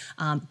need.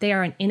 They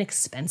are an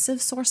inexpensive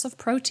source of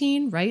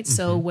protein, right? Mm-hmm.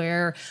 So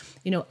where,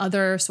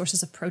 other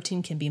sources of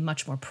protein can be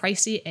much more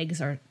pricey, eggs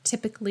are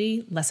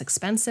typically less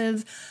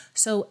expensive.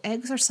 So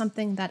eggs are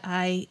something that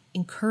I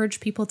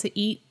encourage people to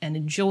eat and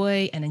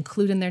enjoy and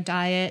include in their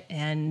diet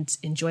and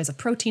enjoy as a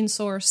protein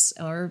source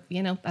or,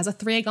 as a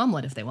 3-egg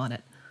omelet if they want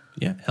it.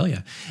 Yeah, hell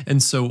yeah.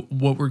 And so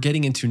what we're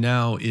getting into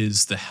now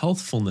is the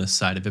healthfulness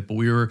side of it, but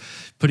we were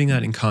putting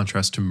that in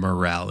contrast to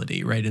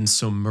morality, right? And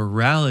so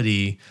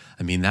morality,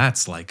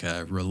 that's like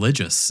a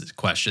religious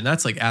question.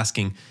 That's like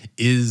asking,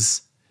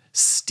 is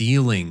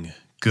stealing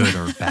good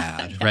or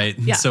bad, right?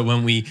 Yeah. So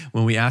when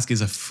we ask,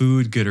 is a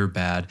food good or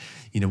bad,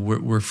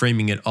 we're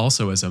framing it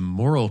also as a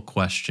moral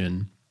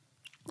question.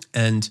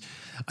 And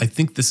I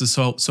think this is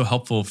so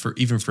helpful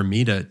for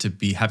me to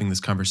be having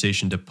this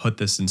conversation, to put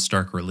this in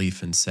stark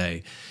relief and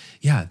say,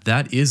 yeah,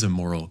 that is a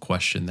moral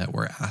question that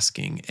we're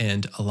asking.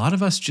 And a lot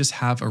of us just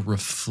have a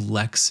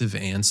reflexive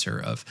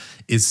answer of,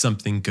 is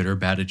something good or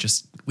bad?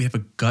 We have a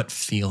gut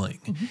feeling.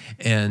 Mm-hmm.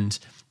 And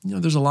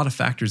there's a lot of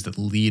factors that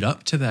lead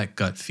up to that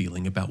gut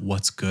feeling about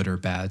what's good or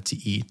bad to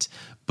eat.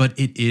 But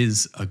it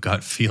is a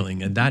gut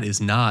feeling, and that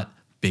is not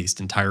based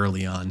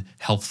entirely on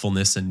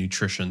healthfulness and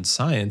nutrition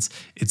science.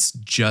 It's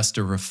just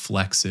a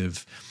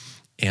reflexive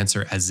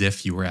answer, as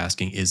if you were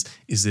asking, is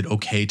it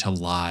okay to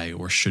lie,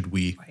 or should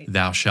we, right,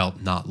 thou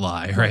shalt not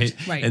lie, right?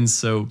 Right. And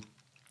so,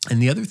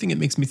 and the other thing it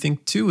makes me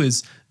think too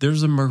is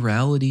there's a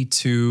morality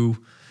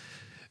to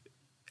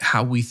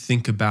how we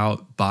think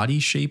about body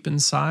shape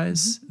and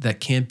size, mm-hmm, that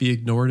can't be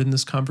ignored in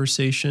this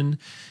conversation.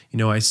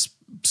 I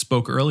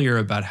spoke earlier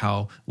about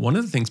how one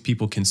of the things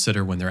people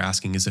consider when they're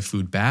asking, is a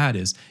food bad,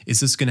 is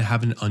this going to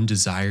have an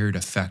undesired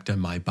effect on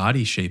my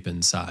body shape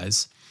and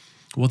size?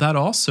 Well, that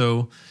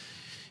also,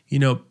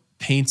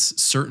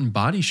 paints certain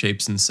body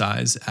shapes and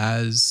size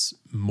as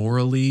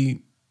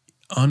morally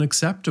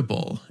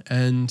unacceptable.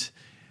 And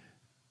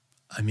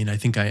I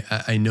think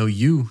I know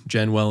you,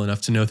 Jen, well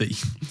enough to know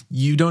that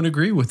you don't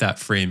agree with that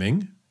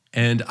framing.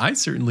 And I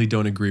certainly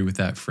don't agree with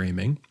that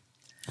framing.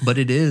 But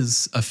it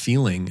is a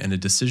feeling and a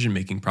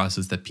decision-making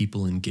process that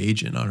people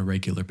engage in on a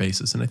regular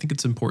basis. And I think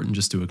it's important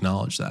just to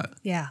acknowledge that.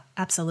 Yeah,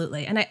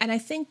 absolutely. And I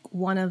think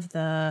one of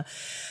the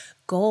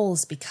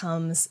goals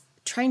becomes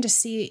trying to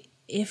see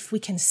if we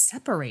can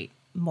separate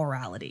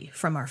morality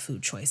from our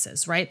food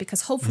choices, right?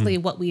 Because hopefully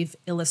what we've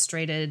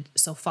illustrated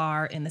so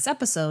far in this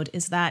episode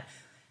is that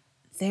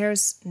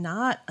there's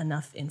not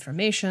enough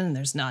information,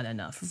 there's not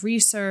enough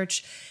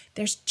research,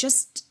 there's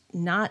just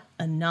not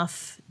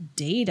enough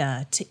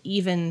data to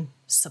even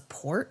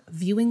support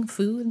viewing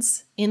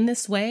foods in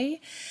this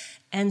way.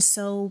 And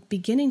so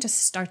beginning to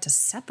start to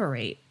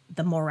separate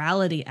the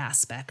morality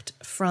aspect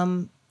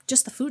from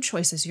just the food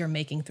choices you're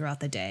making throughout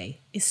the day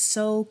is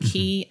so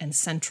key, mm-hmm, and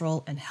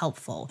central and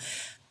helpful.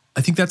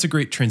 I think that's a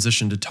great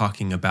transition to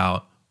talking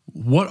about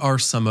what are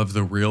some of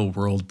the real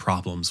world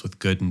problems with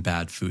good and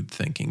bad food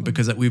thinking?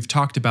 Because we've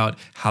talked about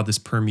how this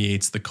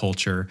permeates the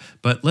culture,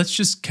 but let's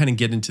just kind of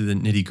get into the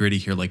nitty gritty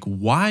here. Like,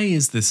 why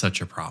is this such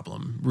a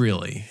problem,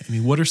 really?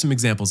 What are some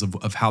examples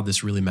of how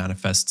this really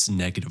manifests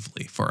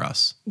negatively for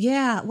us?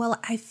 Yeah, well,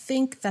 I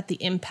think that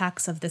the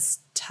impacts of this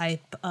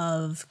type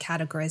of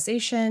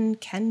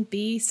categorization can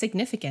be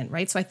significant,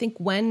 right? So I think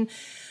when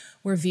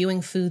we're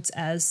viewing foods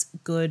as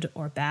good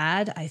or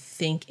bad, I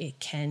think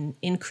it can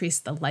increase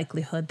the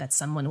likelihood that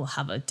someone will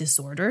have a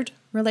disordered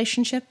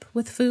relationship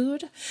with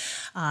food.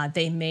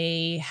 They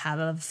may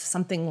have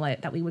something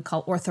like that we would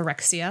call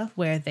orthorexia,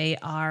 where they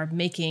are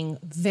making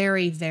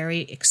very,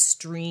 very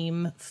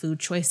extreme food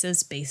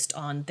choices based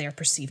on their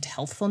perceived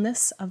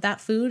healthfulness of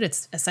that food.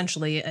 It's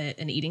essentially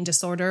an eating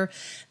disorder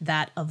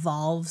that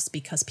evolves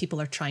because people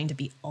are trying to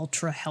be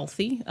ultra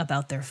healthy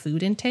about their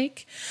food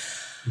intake.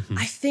 Mm-hmm.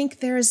 I think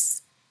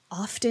there's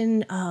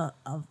often a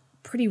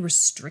pretty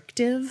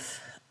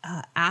restrictive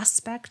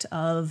aspect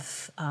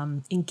of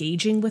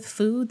engaging with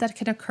food that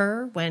can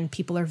occur when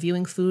people are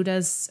viewing food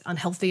as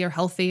unhealthy or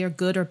healthy or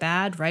good or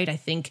bad, right? I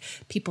think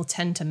people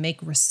tend to make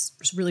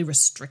really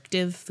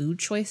restrictive food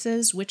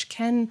choices, which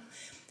can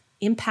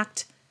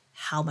impact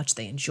how much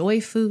they enjoy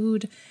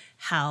food,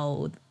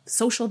 how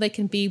social they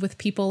can be with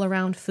people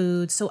around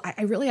food. So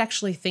I really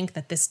actually think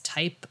that this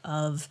type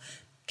of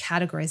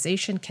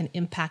categorization can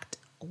impact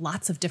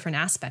lots of different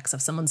aspects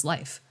of someone's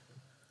life.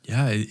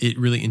 Yeah, it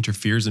really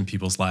interferes in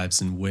people's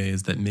lives in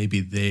ways that maybe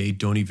they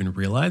don't even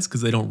realize,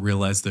 because they don't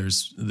realize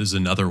there's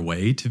another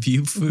way to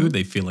view food. Mm-hmm.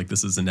 They feel like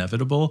this is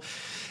inevitable.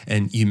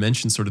 And you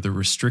mentioned sort of the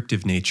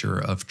restrictive nature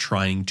of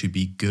trying to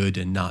be good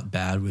and not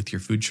bad with your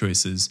food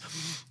choices.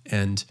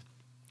 And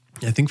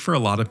I think for a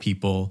lot of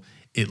people,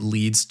 it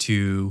leads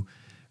to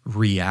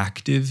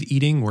reactive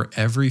eating, where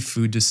every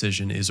food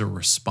decision is a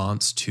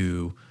response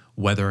to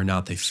whether or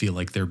not they feel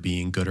like they're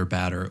being good or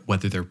bad, or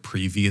whether their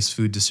previous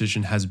food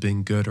decision has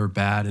been good or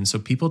bad. And so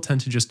people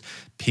tend to just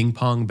ping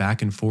pong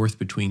back and forth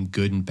between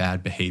good and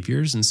bad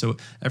behaviors. And so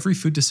every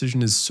food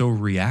decision is so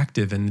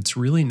reactive, and it's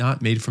really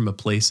not made from a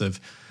place of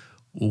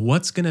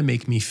what's going to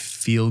make me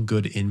feel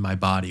good in my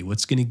body,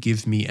 what's going to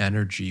give me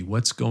energy,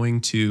 what's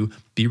going to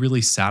be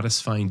really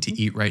satisfying to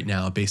eat right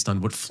now based on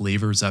what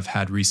flavors I've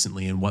had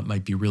recently and what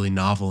might be really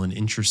novel and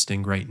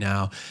interesting right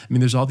now. I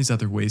mean, there's all these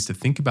other ways to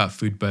think about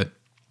food, but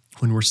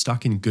when we're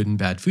stuck in good and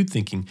bad food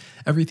thinking,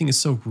 everything is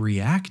so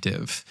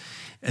reactive.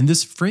 And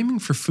this framing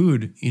for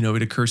food,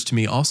 it occurs to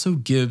me, also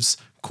gives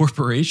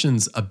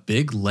corporations a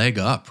big leg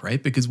up,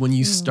 right? Because when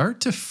you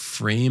start to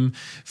frame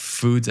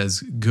foods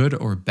as good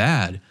or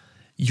bad,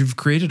 you've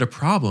created a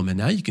problem, and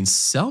now you can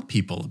sell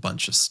people a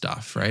bunch of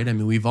stuff, right? I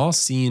mean, we've all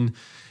seen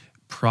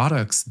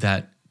products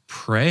that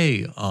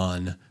prey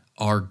on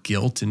our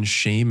guilt and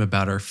shame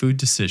about our food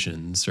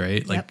decisions,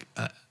 right? Like,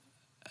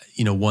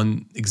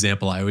 one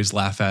example I always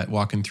laugh at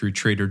walking through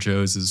Trader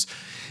Joe's is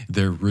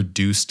their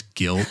reduced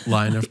guilt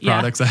line of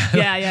products.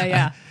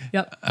 Yeah.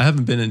 Yep. I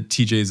haven't been in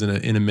TJ's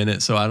in a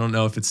minute, so I don't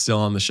know if it's still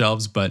on the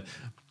shelves, but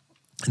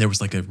there was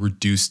like a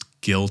reduced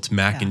guilt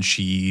mac and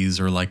cheese,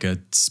 or like a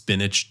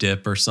spinach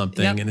dip or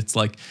something. Yep. And it's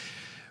like,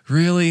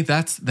 really,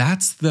 that's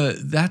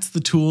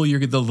the tool,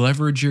 the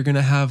leverage you're going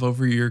to have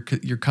over your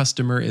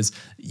customer is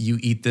you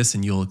eat this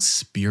and you'll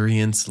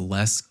experience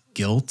less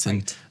guilt. Right.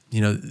 And,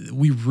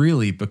 we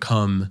really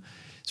become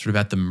sort of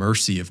at the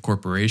mercy of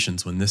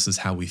corporations when this is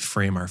how we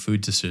frame our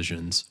food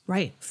decisions.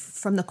 Right.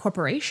 From the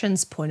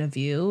corporation's point of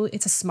view,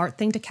 it's a smart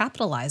thing to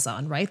capitalize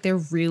on, right? They're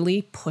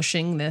really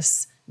pushing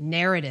this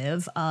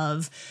narrative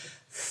of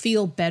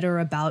feel better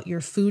about your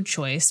food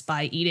choice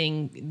by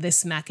eating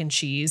this mac and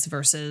cheese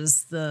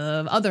versus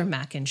the other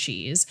mac and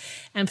cheese.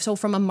 And so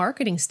from a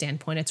marketing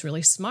standpoint, it's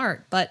really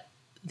smart. But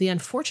the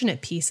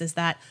unfortunate piece is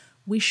that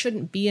we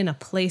shouldn't be in a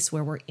place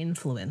where we're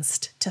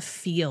influenced to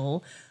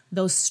feel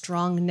those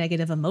strong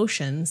negative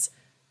emotions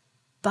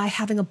by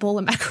having a bowl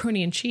of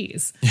macaroni and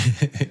cheese.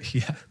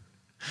 Yeah.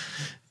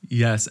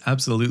 Yes,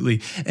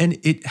 absolutely. And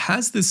it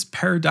has this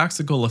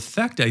paradoxical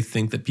effect, I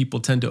think, that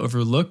people tend to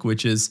overlook,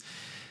 which is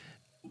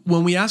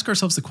when we ask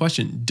ourselves the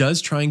question,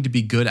 does trying to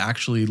be good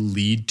actually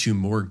lead to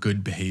more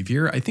good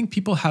behavior? I think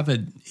people have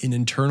an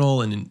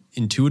internal and an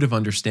intuitive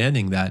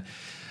understanding that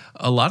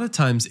a lot of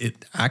times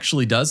it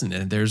actually doesn't.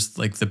 And there's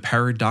like the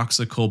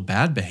paradoxical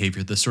bad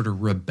behavior, the sort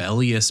of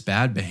rebellious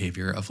bad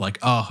behavior of like,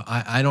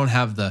 I don't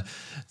have the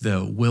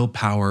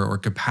willpower or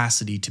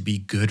capacity to be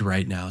good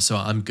right now, so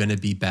I'm going to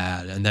be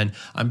bad. And then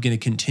I'm going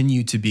to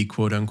continue to be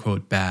quote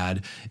unquote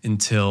bad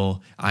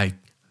until I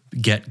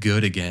get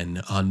good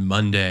again on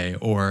Monday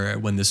or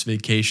when this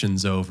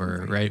vacation's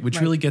over, right? Which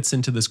really gets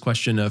into this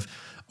question of,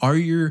 are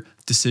your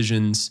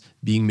decisions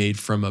being made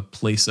from a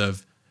place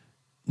of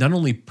not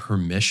only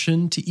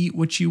permission to eat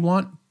what you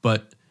want,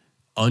 but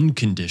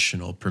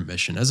unconditional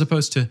permission, as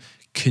opposed to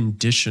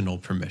conditional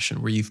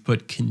permission, where you've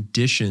put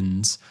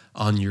conditions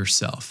on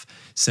yourself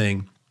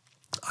saying,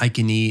 I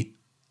can eat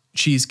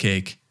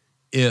cheesecake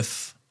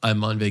if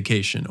I'm on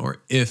vacation, or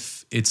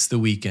if it's the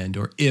weekend,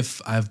 or if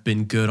I've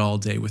been good all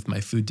day with my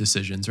food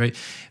decisions, right?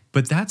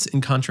 But that's in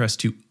contrast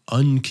to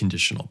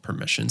unconditional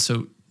permission.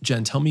 So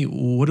Jen, tell me,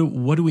 what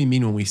do we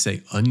mean when we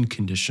say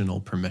unconditional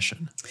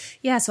permission?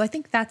 Yeah, so I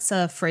think that's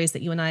a phrase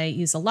that you and I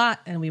use a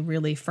lot and we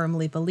really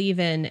firmly believe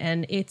in.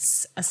 And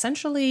it's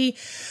essentially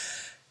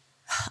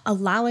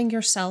allowing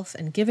yourself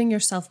and giving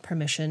yourself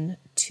permission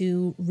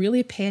to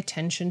really pay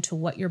attention to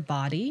what your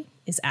body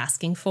is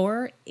asking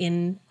for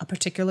in a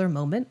particular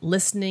moment,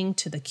 listening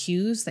to the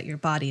cues that your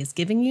body is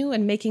giving you,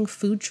 and making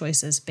food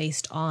choices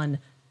based on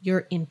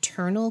your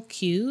internal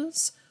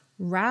cues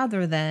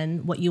rather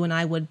than what you and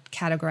I would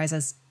categorize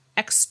as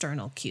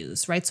external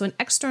cues, right? So an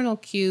external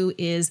cue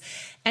is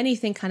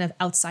anything kind of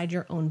outside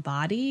your own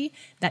body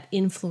that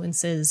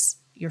influences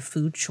your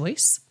food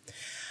choice.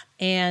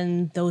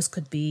 And those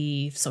could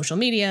be social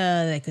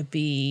media, they could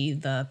be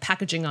the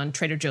packaging on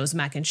Trader Joe's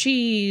mac and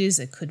cheese,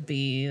 it could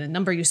be the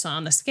number you saw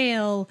on the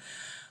scale.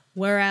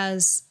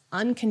 Whereas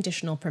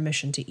unconditional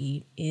permission to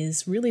eat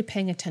is really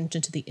paying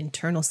attention to the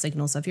internal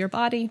signals of your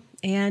body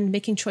and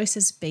making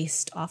choices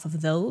based off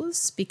of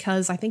those,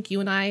 because I think you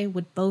and I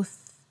would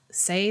both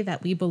say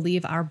that we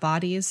believe our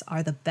bodies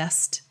are the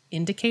best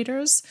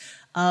indicators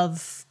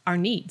of our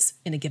needs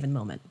in a given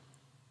moment.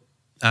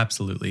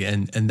 Absolutely.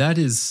 And that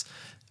is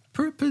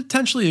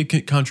potentially a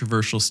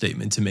controversial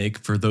statement to make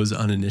for those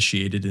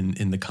uninitiated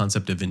in the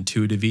concept of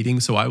intuitive eating.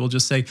 So I will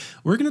just say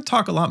we're going to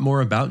talk a lot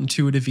more about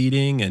intuitive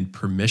eating and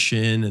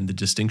permission and the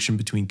distinction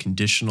between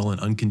conditional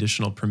and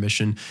unconditional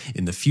permission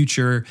in the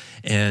future,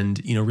 and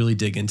really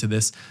dig into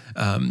this.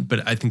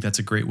 But I think that's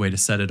a great way to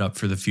set it up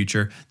for the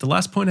future. The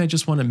last point I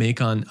just want to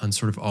make on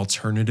sort of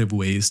alternative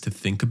ways to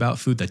think about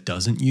food that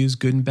doesn't use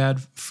good and bad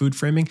food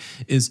framing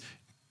is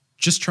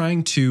just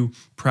trying to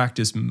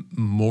practice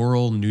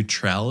moral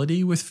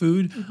neutrality with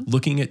food,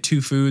 looking at two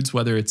foods,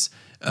 whether it's,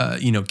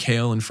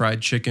 kale and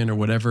fried chicken or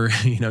whatever,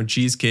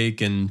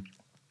 cheesecake and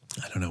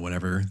I don't know,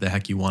 whatever the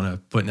heck you want to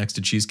put next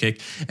to cheesecake,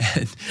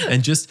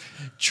 and just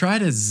try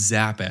to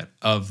zap it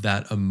of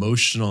that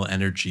emotional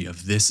energy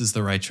of this is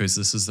the right choice,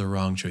 this is the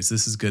wrong choice,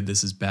 this is good,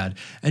 this is bad,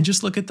 and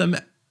just look at them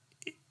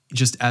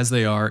just as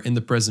they are in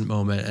the present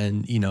moment.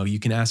 And, you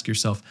can ask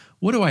yourself,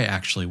 what do I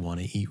actually want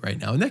to eat right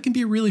now? And that can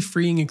be a really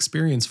freeing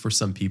experience for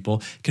some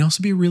people. It can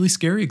also be a really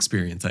scary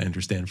experience, I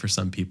understand, for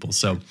some people.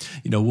 So,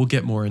 we'll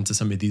get more into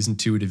some of these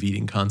intuitive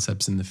eating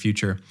concepts in the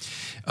future.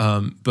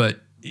 But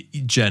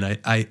Jen,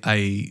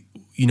 I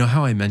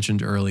how I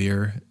mentioned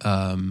earlier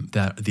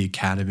that the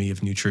Academy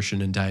of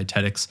Nutrition and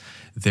Dietetics,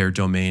 their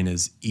domain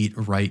is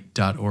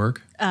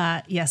eatright.org?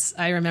 Yes,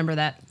 I remember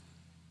that.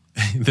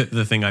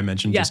 the thing I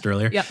mentioned just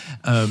earlier. Yep.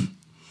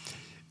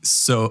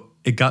 So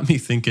it got me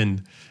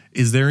thinking,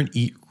 is there an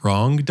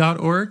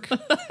eatwrong.org?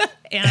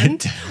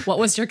 And what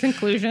was your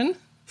conclusion?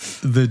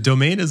 The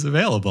domain is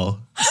available.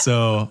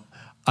 So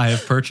I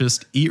have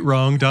purchased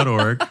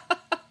eatwrong.org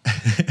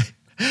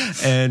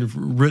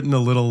and written a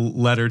little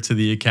letter to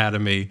the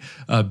Academy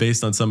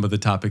based on some of the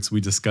topics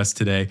we discussed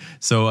today.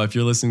 So if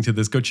you're listening to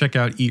this, go check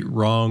out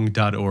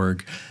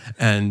eatwrong.org.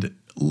 And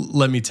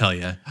let me tell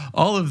you,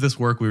 all of this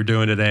work we were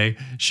doing today,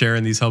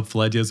 sharing these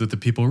helpful ideas with the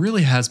people,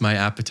 really has my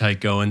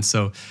appetite going.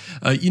 So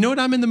you know what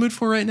I'm in the mood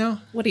for right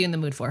now? What are you in the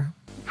mood for?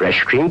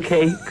 Fresh cream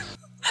cakes.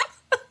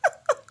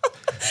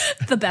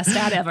 The best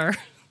ad ever.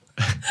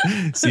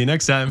 See you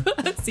next time.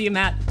 See you,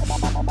 Matt.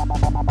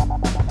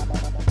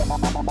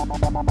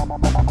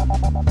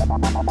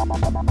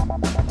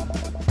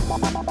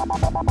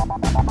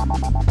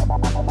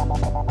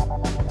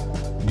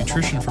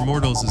 Nutrition for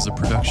Mortals is a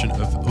production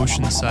of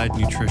Oceanside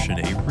Nutrition,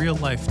 a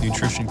real-life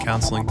nutrition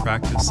counseling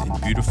practice in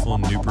beautiful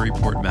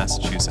Newburyport,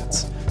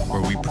 Massachusetts, where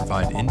we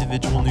provide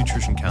individual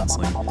nutrition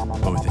counseling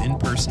both in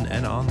person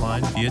and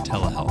online via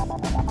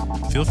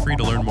telehealth. Feel free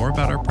to learn more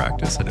about our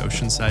practice at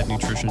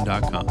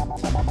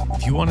oceansidenutrition.com.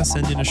 If you want to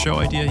send in a show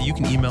idea, you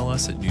can email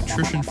us at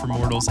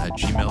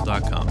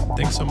nutritionformortals@gmail.com.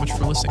 Thanks so much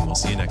for listening. We'll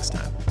see you next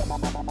time.